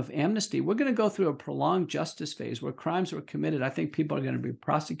form of amnesty. We're going to go through a prolonged justice phase where crimes were committed. I think people are going to be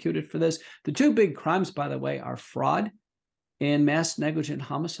prosecuted for this. The two big crimes, by the way, are fraud and mass negligent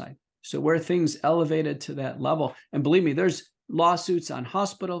homicide. So where things elevated to that level, and believe me, there's lawsuits on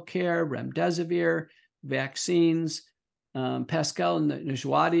hospital care, remdesivir, vaccines. Pascal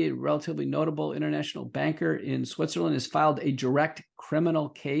Najwadi, a relatively notable international banker in Switzerland, has filed a direct criminal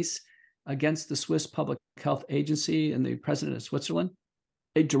case against the Swiss Public Health Agency and the president of Switzerland.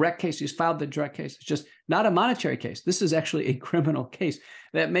 A direct case. He's filed the direct case. It's just not a monetary case. This is actually a criminal case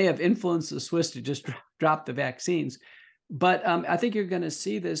that may have influenced the Swiss to just drop the vaccines. But I think you're going to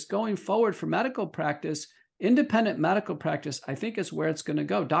see this going forward for medical practice. Independent medical practice, I think, is where it's going to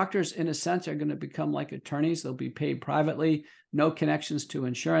go. Doctors, in a sense, are going to become like attorneys. They'll be paid privately, no connections to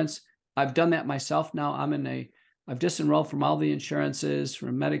insurance. I've done that myself now. I've disenrolled from all the insurances,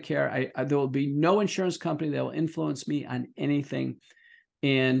 from Medicare. There will be no insurance company that will influence me on anything.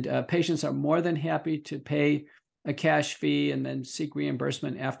 And patients are more than happy to pay a cash fee and then seek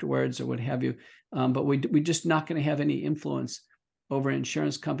reimbursement afterwards or what have you. But we're just not going to have any influence over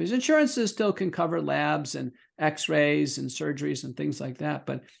insurance companies. Insurances still can cover labs and x-rays and surgeries and things like that.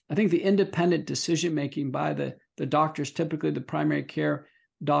 But I think the independent decision-making by the doctors, typically the primary care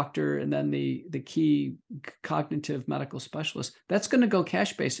doctor and then the key cognitive medical specialist, that's going to go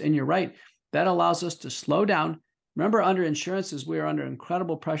cash-based. And you're right, that allows us to slow down. Remember, under insurances, we are under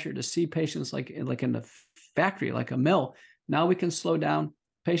incredible pressure to see patients like in the factory, like a mill. Now we can slow down.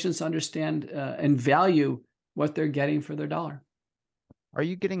 Patients understand and value what they're getting for their dollar. Are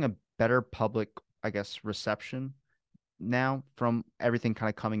you getting a better public, I guess, reception now from everything kind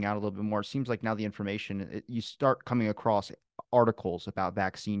of coming out a little bit more, it seems like now the information, you start coming across articles about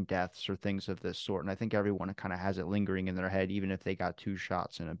vaccine deaths or things of this sort. And I think everyone kind of has it lingering in their head, even if they got 2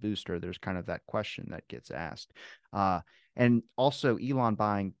 shots and a booster, there's kind of that question that gets asked. And also Elon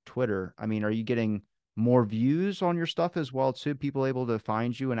buying Twitter. I mean, are you getting more views on your stuff as well too? People able to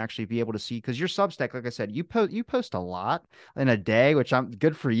find you and actually be able to see, because your Substack, like I said, you post a lot in a day, which I'm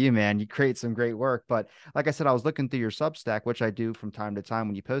good for you, man. You create some great work. But like I said, I was looking through your Substack, which I do from time to time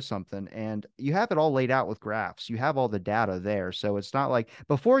when you post something, and you have it all laid out with graphs. You have all the data there. So it's not like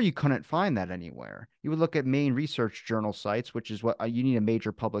before you couldn't find that anywhere. You would look at main research journal sites, which is what you need a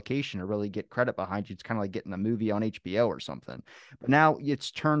major publication to really get credit behind you. It's kind of like getting a movie on HBO or something. But now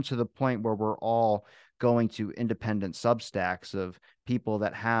it's turned to the point where we're all going to independent Substacks of people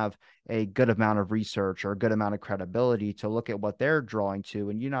that have a good amount of research or a good amount of credibility to look at what they're drawing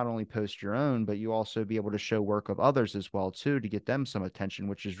to. And you not only post your own, but you also be able to show work of others as well too, to get them some attention,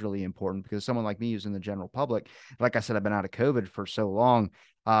 which is really important, because someone like me who's in the general public, like I said, I've been out of COVID for so long,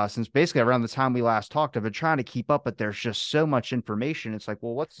 since basically around the time we last talked. I've been trying to keep up, but there's just so much information. It's like,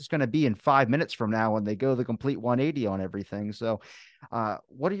 well, what's this going to be in 5 minutes from now when they go the complete 180 on everything? So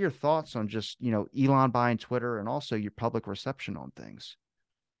what are your thoughts on just, Elon buying Twitter and also your public reception on things?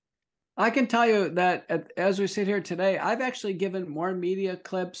 I can tell you that as we sit here today, I've actually given more media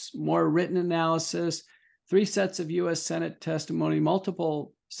clips, more written analysis, 3 sets of U.S. Senate testimony,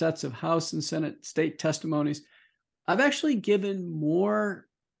 multiple sets of House and Senate state testimonies. I've actually given more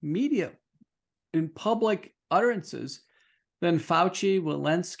media and public utterances than Fauci,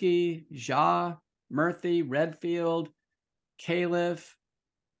 Walensky, Jha, Murthy, Redfield, Califf,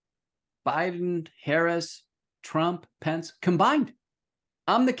 Biden, Harris, Trump, Pence combined.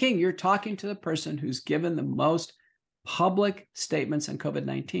 I'm the king. You're talking to the person who's given the most public statements on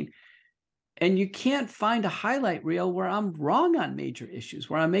COVID-19. And you can't find a highlight reel where I'm wrong on major issues,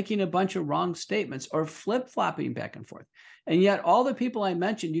 where I'm making a bunch of wrong statements or flip-flopping back and forth. And yet all the people I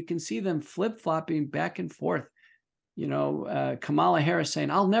mentioned, you can see them flip-flopping back and forth. Kamala Harris saying,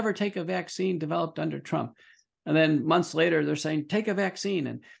 I'll never take a vaccine developed under Trump. And then months later, they're saying, take a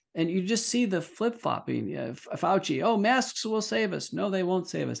vaccine. And you just see the flip-flopping. Fauci, oh, masks will save us. No, they won't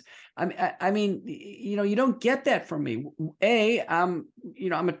save us. I mean, you don't get that from me. I'm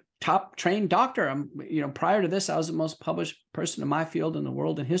a top trained doctor. Prior to this, I was the most published person in my field in the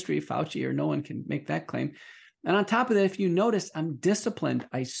world in history. Fauci or no one can make that claim. And on top of that, if you notice, I'm disciplined.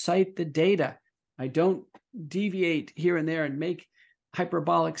 I cite the data. I don't deviate here and there and make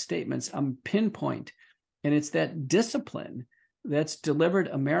hyperbolic statements. I'm pinpoint. And it's that discipline that's delivered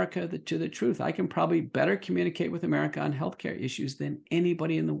America to the truth. I can probably better communicate with America on healthcare issues than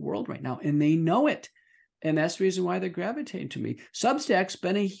anybody in the world right now. And they know it. And that's the reason why they're gravitating to me. Substack's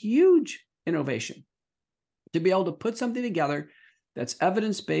been a huge innovation to be able to put something together that's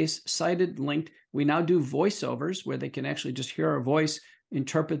evidence-based, cited, linked. We now do voiceovers where they can actually just hear our voice,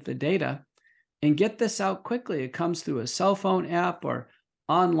 interpret the data, and get this out quickly. It comes through a cell phone app or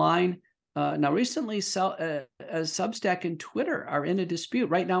online. Now, recently, Substack and Twitter are in a dispute.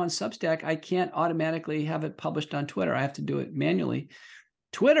 Right now in Substack, I can't automatically have it published on Twitter. I have to do it manually.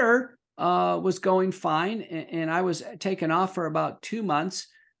 Twitter was going fine, and I was taken off for about 2 months.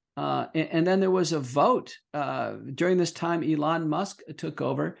 And then there was a vote during this time. Elon Musk took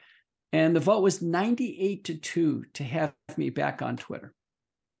over, and the vote was 98-2 to have me back on Twitter.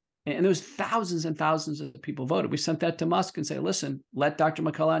 And there was thousands and thousands of people voted. We sent that to Musk and say, listen, let Dr.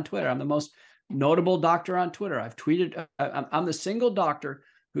 McCullough on Twitter. I'm the most notable doctor on Twitter. I've tweeted. I'm the single doctor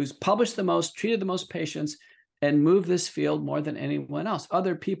who's published the most, treated the most patients, and moved this field more than anyone else.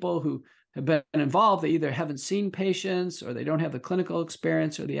 Other people who have been involved, they either haven't seen patients or they don't have the clinical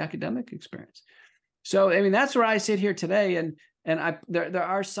experience or the academic experience. So, I mean, that's where I sit here today. And there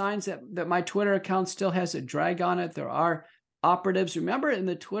are signs that my Twitter account still has a drag on it. There are operatives. Remember, in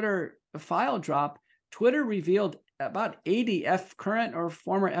the Twitter file drop, Twitter revealed about 80 current or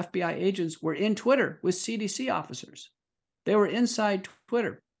former FBI agents were in Twitter with CDC officers. They were inside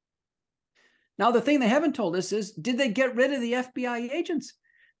Twitter. Now, the thing they haven't told us is, did they get rid of the FBI agents?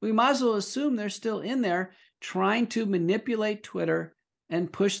 We might as well assume they're still in there trying to manipulate Twitter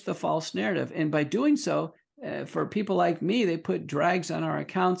and push the false narrative. And by doing so, for people like me, they put drags on our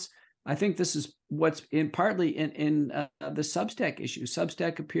accounts. I think this is what's partly in the Substack issue.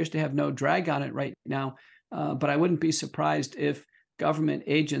 Substack appears to have no drag on it right now, but I wouldn't be surprised if government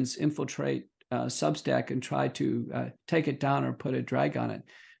agents infiltrate Substack and try to take it down or put a drag on it.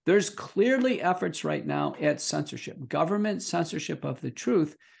 There's clearly efforts right now at censorship, government censorship of the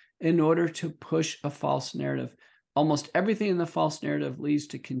truth, in order to push a false narrative. Almost everything in the false narrative leads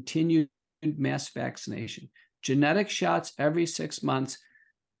to continued mass vaccination. genetic shots every 6 months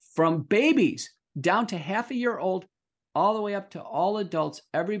from babies down to half a year old, all the way up to all adults.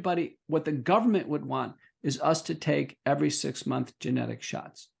 Everybody, what the government would want is us to take every 6-month genetic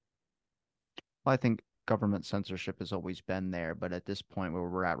shots. Well, I think government censorship has always been there, but at this point where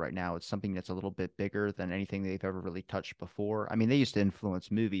we're at right now, it's something that's a little bit bigger than anything they've ever really touched before. I mean, they used to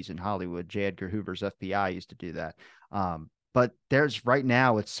influence movies in Hollywood. J. Edgar Hoover's FBI used to do that. But there's right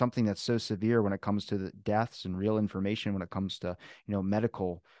now, it's something that's so severe when it comes to the deaths and real information, when it comes to,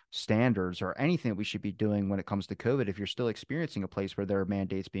 medical standards or anything that we should be doing when it comes to COVID. If you're still experiencing a place where there are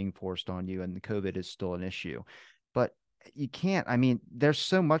mandates being forced on you and the COVID is still an issue, but you can't. I mean, there's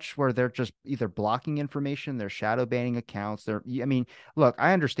so much where they're just either blocking information, they're shadow banning accounts. I mean, look,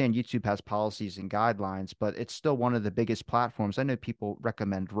 I understand YouTube has policies and guidelines, but it's still one of the biggest platforms. I know people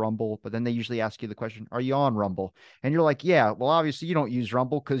recommend Rumble, but then they usually ask you the question, are you on Rumble? And you're like, yeah, well, obviously you don't use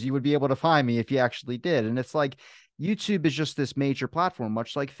Rumble because you would be able to find me if you actually did. And it's like, YouTube is just this major platform,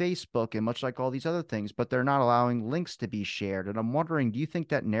 much like Facebook and much like all these other things, but they're not allowing links to be shared. And I'm wondering, do you think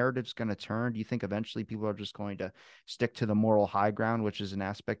that narrative's going to turn? Do you think eventually people are just going to stick to the moral high ground, which is an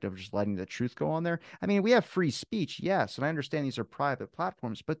aspect of just letting the truth go on there? I mean, we have free speech, yes, and I understand these are private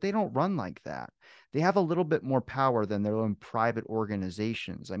platforms, but they don't run like that. They have a little bit more power than their own private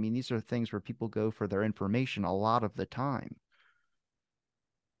organizations. I mean, these are things where people go for their information a lot of the time.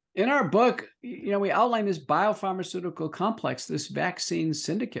 In our book, we outline this biopharmaceutical complex, this vaccine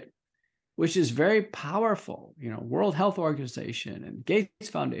syndicate, which is very powerful. World Health Organization and Gates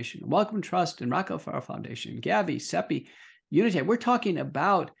Foundation, Wellcome Trust and Rockefeller Foundation, Gavi, CEPI, Unitaid. We're talking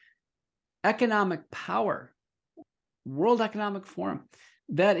about economic power, World Economic Forum,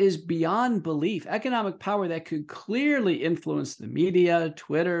 that is beyond belief. Economic power that could clearly influence the media,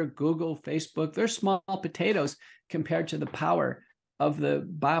 Twitter, Google, Facebook. They're small potatoes compared to the power of the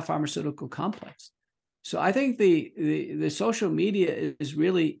biopharmaceutical complex. So I think the social media is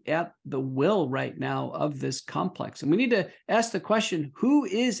really at the will right now of this complex. And we need to ask the question, who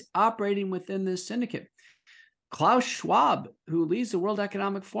is operating within this syndicate? Klaus Schwab, who leads the World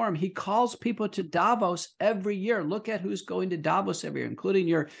Economic Forum, he calls people to Davos every year. Look at who's going to Davos every year, including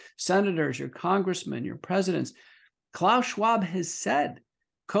your senators, your congressmen, your presidents. Klaus Schwab has said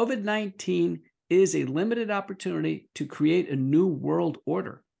COVID-19 is a limited opportunity to create a new world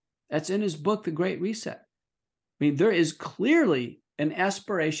order. That's in his book, The Great Reset. I mean, there is clearly an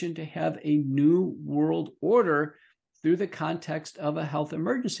aspiration to have a new world order through the context of a health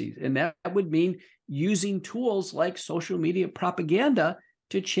emergency. And that would mean using tools like social media propaganda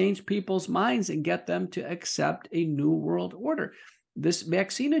to change people's minds and get them to accept a new world order. This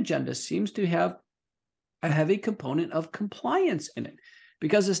vaccine agenda seems to have a heavy component of compliance in it,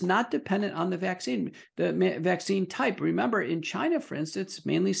 because it's not dependent on the vaccine type. Remember, in China, for instance, it's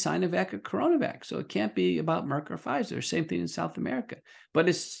mainly Sinovac or CoronaVac. So it can't be about Merck or Pfizer. Same thing in South America. But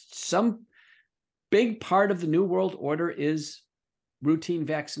it's some big part of the New World Order is routine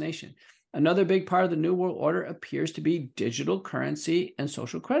vaccination. Another big part of the New World Order appears to be digital currency and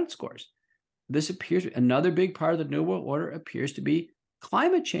social credit scores. Another big part of the New World Order appears to be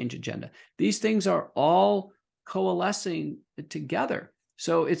climate change agenda. These things are all coalescing together.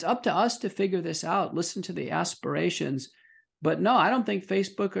 So it's up to us to figure this out, listen to the aspirations. But no, I don't think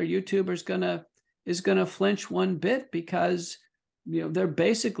Facebook or YouTube is gonna flinch one bit, because they're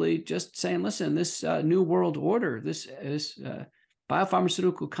basically just saying, listen, this new world order, this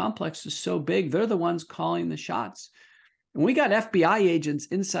biopharmaceutical complex is so big, they're the ones calling the shots. And we got FBI agents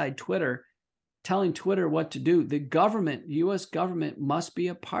inside Twitter telling Twitter what to do. The government, US government, must be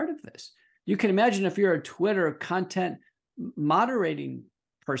a part of this. You can imagine if you're a Twitter content moderating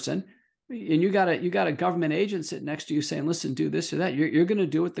person and you got a government agent sitting next to you saying, listen, do this or that, you're going to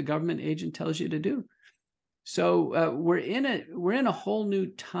do what the government agent tells you to do. So we're in a whole new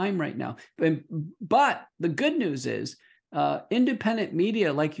time right now. But the good news is independent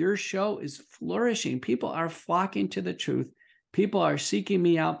media like your show is flourishing. People are flocking to the truth. People are seeking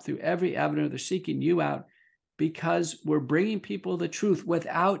me out through every avenue. They're seeking you out because we're bringing people the truth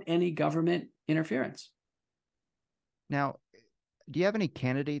without any government interference. Now, do you have any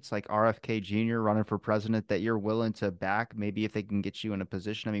candidates like RFK Jr. running for president that you're willing to back? Maybe if they can get you in a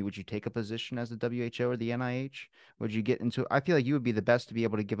position. I mean, would you take a position as the WHO or the NIH? Would you get into? I feel like you would be the best to be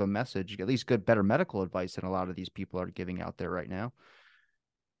able to give a message, at least better medical advice than a lot of these people are giving out there right now.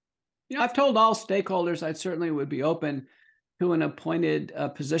 I've told all stakeholders I certainly would be open to an appointed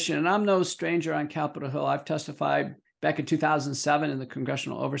position, and I'm no stranger on Capitol Hill. I've testified back in 2007 in the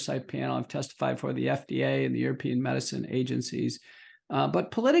Congressional Oversight Panel. I've testified for the FDA and the European medicine agencies.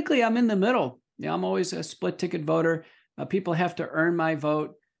 But politically, I'm in the middle. I'm always a split ticket voter. People have to earn my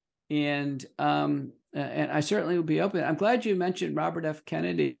vote. And I certainly will be open. I'm glad you mentioned Robert F.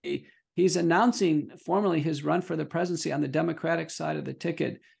 Kennedy. He's announcing formally his run for the presidency on the Democratic side of the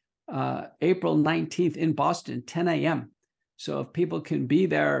ticket, April 19th in Boston, 10 a.m. So if people can be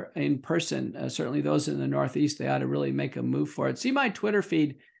there in person, certainly those in the Northeast, they ought to really make a move for it. See my Twitter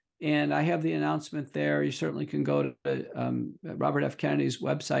feed, and I have the announcement there. You certainly can go to Robert F. Kennedy's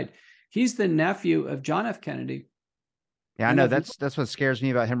website. He's the nephew of John F. Kennedy. Yeah, I And know if that's what scares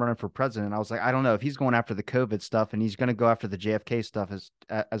me about him running for president. I was like, I don't know if he's going after the COVID stuff and he's going to go after the JFK stuff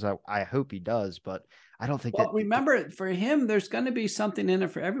as I hope he does, but I don't think Well, that. remember, for him, there's going to be something in it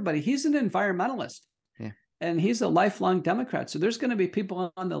for everybody. He's an environmentalist, Yeah. and he's a lifelong Democrat. So there's going to be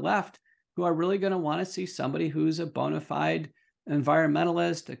people on the left who are really going to want to see somebody who's a bona fide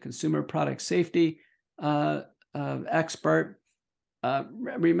environmentalist, a consumer product safety expert.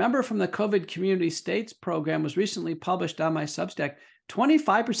 Remember from the COVID Community States program was recently published on my Substack,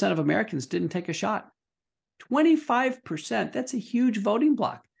 25% of Americans didn't take a shot. 25%. That's a huge voting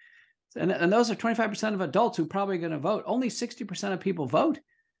block. And those are 25% of adults who probably going to vote. Only 60% of people vote.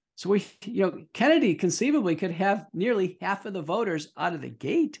 So Kennedy conceivably could have nearly half of the voters out of the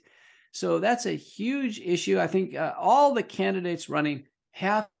gate. So that's a huge issue. I think all the candidates running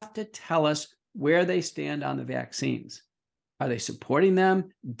have to tell us where they stand on the vaccines. Are they supporting them?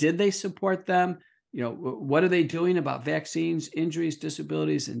 Did they support them? What are they doing about vaccines, injuries,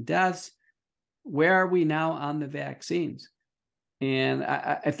 disabilities, and deaths? Where are we now on the vaccines? And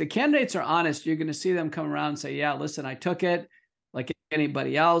if the candidates are honest, you're going to see them come around and say, yeah, listen, I took it like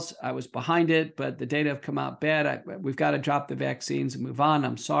anybody else. I was behind it, but the data have come out bad. We've got to drop the vaccines and move on.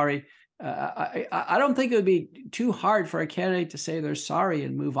 I'm sorry. I don't think it would be too hard for a candidate to say they're sorry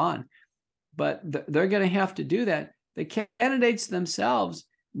and move on, but they're going to have to do that. The candidates themselves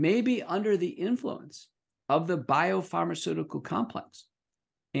may be under the influence of the biopharmaceutical complex,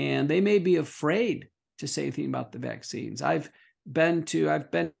 and they may be afraid to say anything about the vaccines. I've been to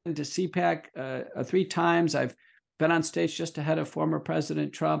CPAC 3 times. I've been on stage just ahead of former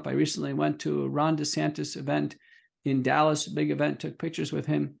President Trump. I recently went to a Ron DeSantis event in Dallas, a big event, took pictures with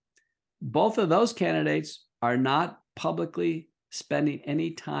him. Both of those candidates are not publicly spending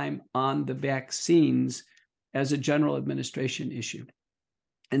any time on the vaccines as a general administration issue.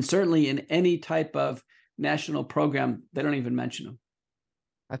 And certainly in any type of national program, they don't even mention them.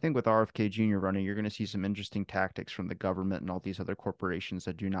 I think with RFK Jr. running, you're going to see some interesting tactics from the government and all these other corporations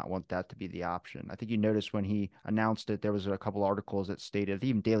that do not want that to be the option. I think you noticed when he announced it, there was a couple articles that stated,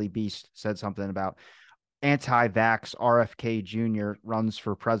 even Daily Beast said something about anti-vax RFK Jr. runs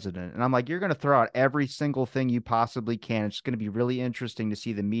for president. And I'm like, you're going to throw out every single thing you possibly can. It's going to be really interesting to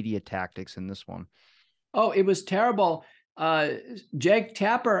see the media tactics in this one. Oh, it was terrible. Jake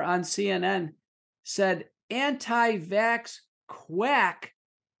Tapper on CNN said, anti-vax quack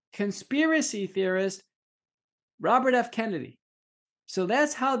conspiracy theorist Robert F. Kennedy. So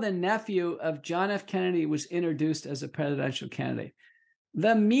that's how the nephew of John F. Kennedy was introduced as a presidential candidate.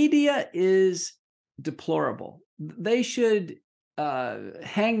 The media is deplorable. They should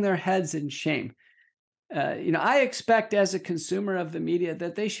hang their heads in shame. I expect as a consumer of the media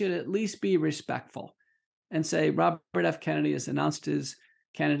that they should at least be respectful and say Robert F. Kennedy has announced his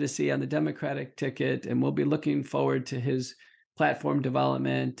candidacy on the Democratic ticket, and we'll be looking forward to his platform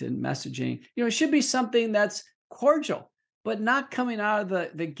development and messaging. It should be something that's cordial, but not coming out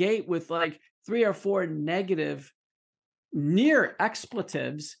of the gate with like 3 or 4 negative near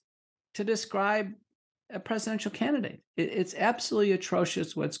expletives to describe a presidential candidate. It's absolutely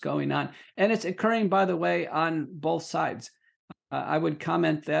atrocious what's going on. And it's occurring, by the way, on both sides. I would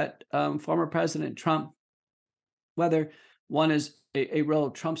comment that former President Trump, whether one is a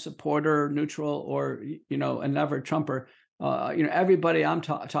real Trump supporter, neutral, or, a never Trumper, everybody I'm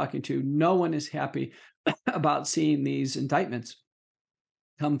talking to, no one is happy about seeing these indictments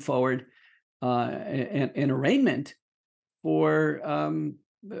come forward in arraignment for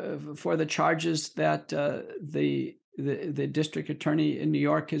the charges that the district attorney in New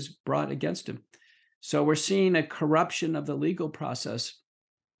York has brought against him. So we're seeing a corruption of the legal process,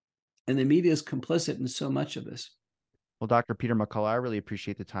 and the media is complicit in so much of this. Well, Dr. Peter McCullough, I really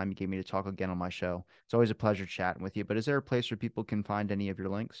appreciate the time you gave me to talk again on my show. It's always a pleasure chatting with you, but is there a place where people can find any of your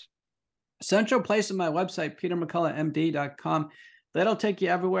links? Central place on my website, petermcculloughmd.com. That'll take you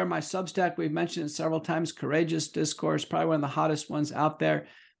everywhere. My Substack, we've mentioned it several times, Courageous Discourse, probably one of the hottest ones out there.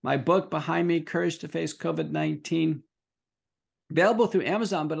 My book behind me, Courage to Face COVID-19, available through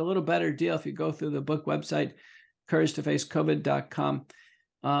Amazon, but a little better deal if you go through the book website, couragetofacecovid.com.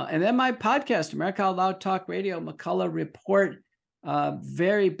 And then my podcast, America Out Loud Talk Radio, McCullough Report.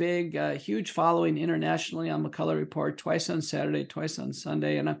 Very big, huge following internationally on McCullough Report, twice on Saturday, twice on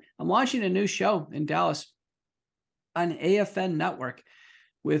Sunday. And I'm launching a new show in Dallas on AFN Network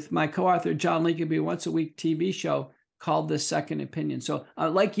with my co-author, John Leakeby, once a week TV show called The Second Opinion. So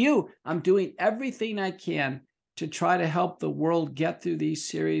like you, I'm doing everything I can to try to help the world get through these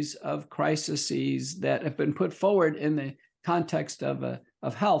series of crises that have been put forward in the context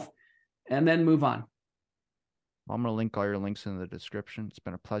of health, and then move on. Well, I'm going to link all your links in the description. It's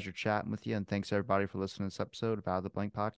been a pleasure chatting with you. And thanks everybody for listening to this episode of Out of the Blank Podcast.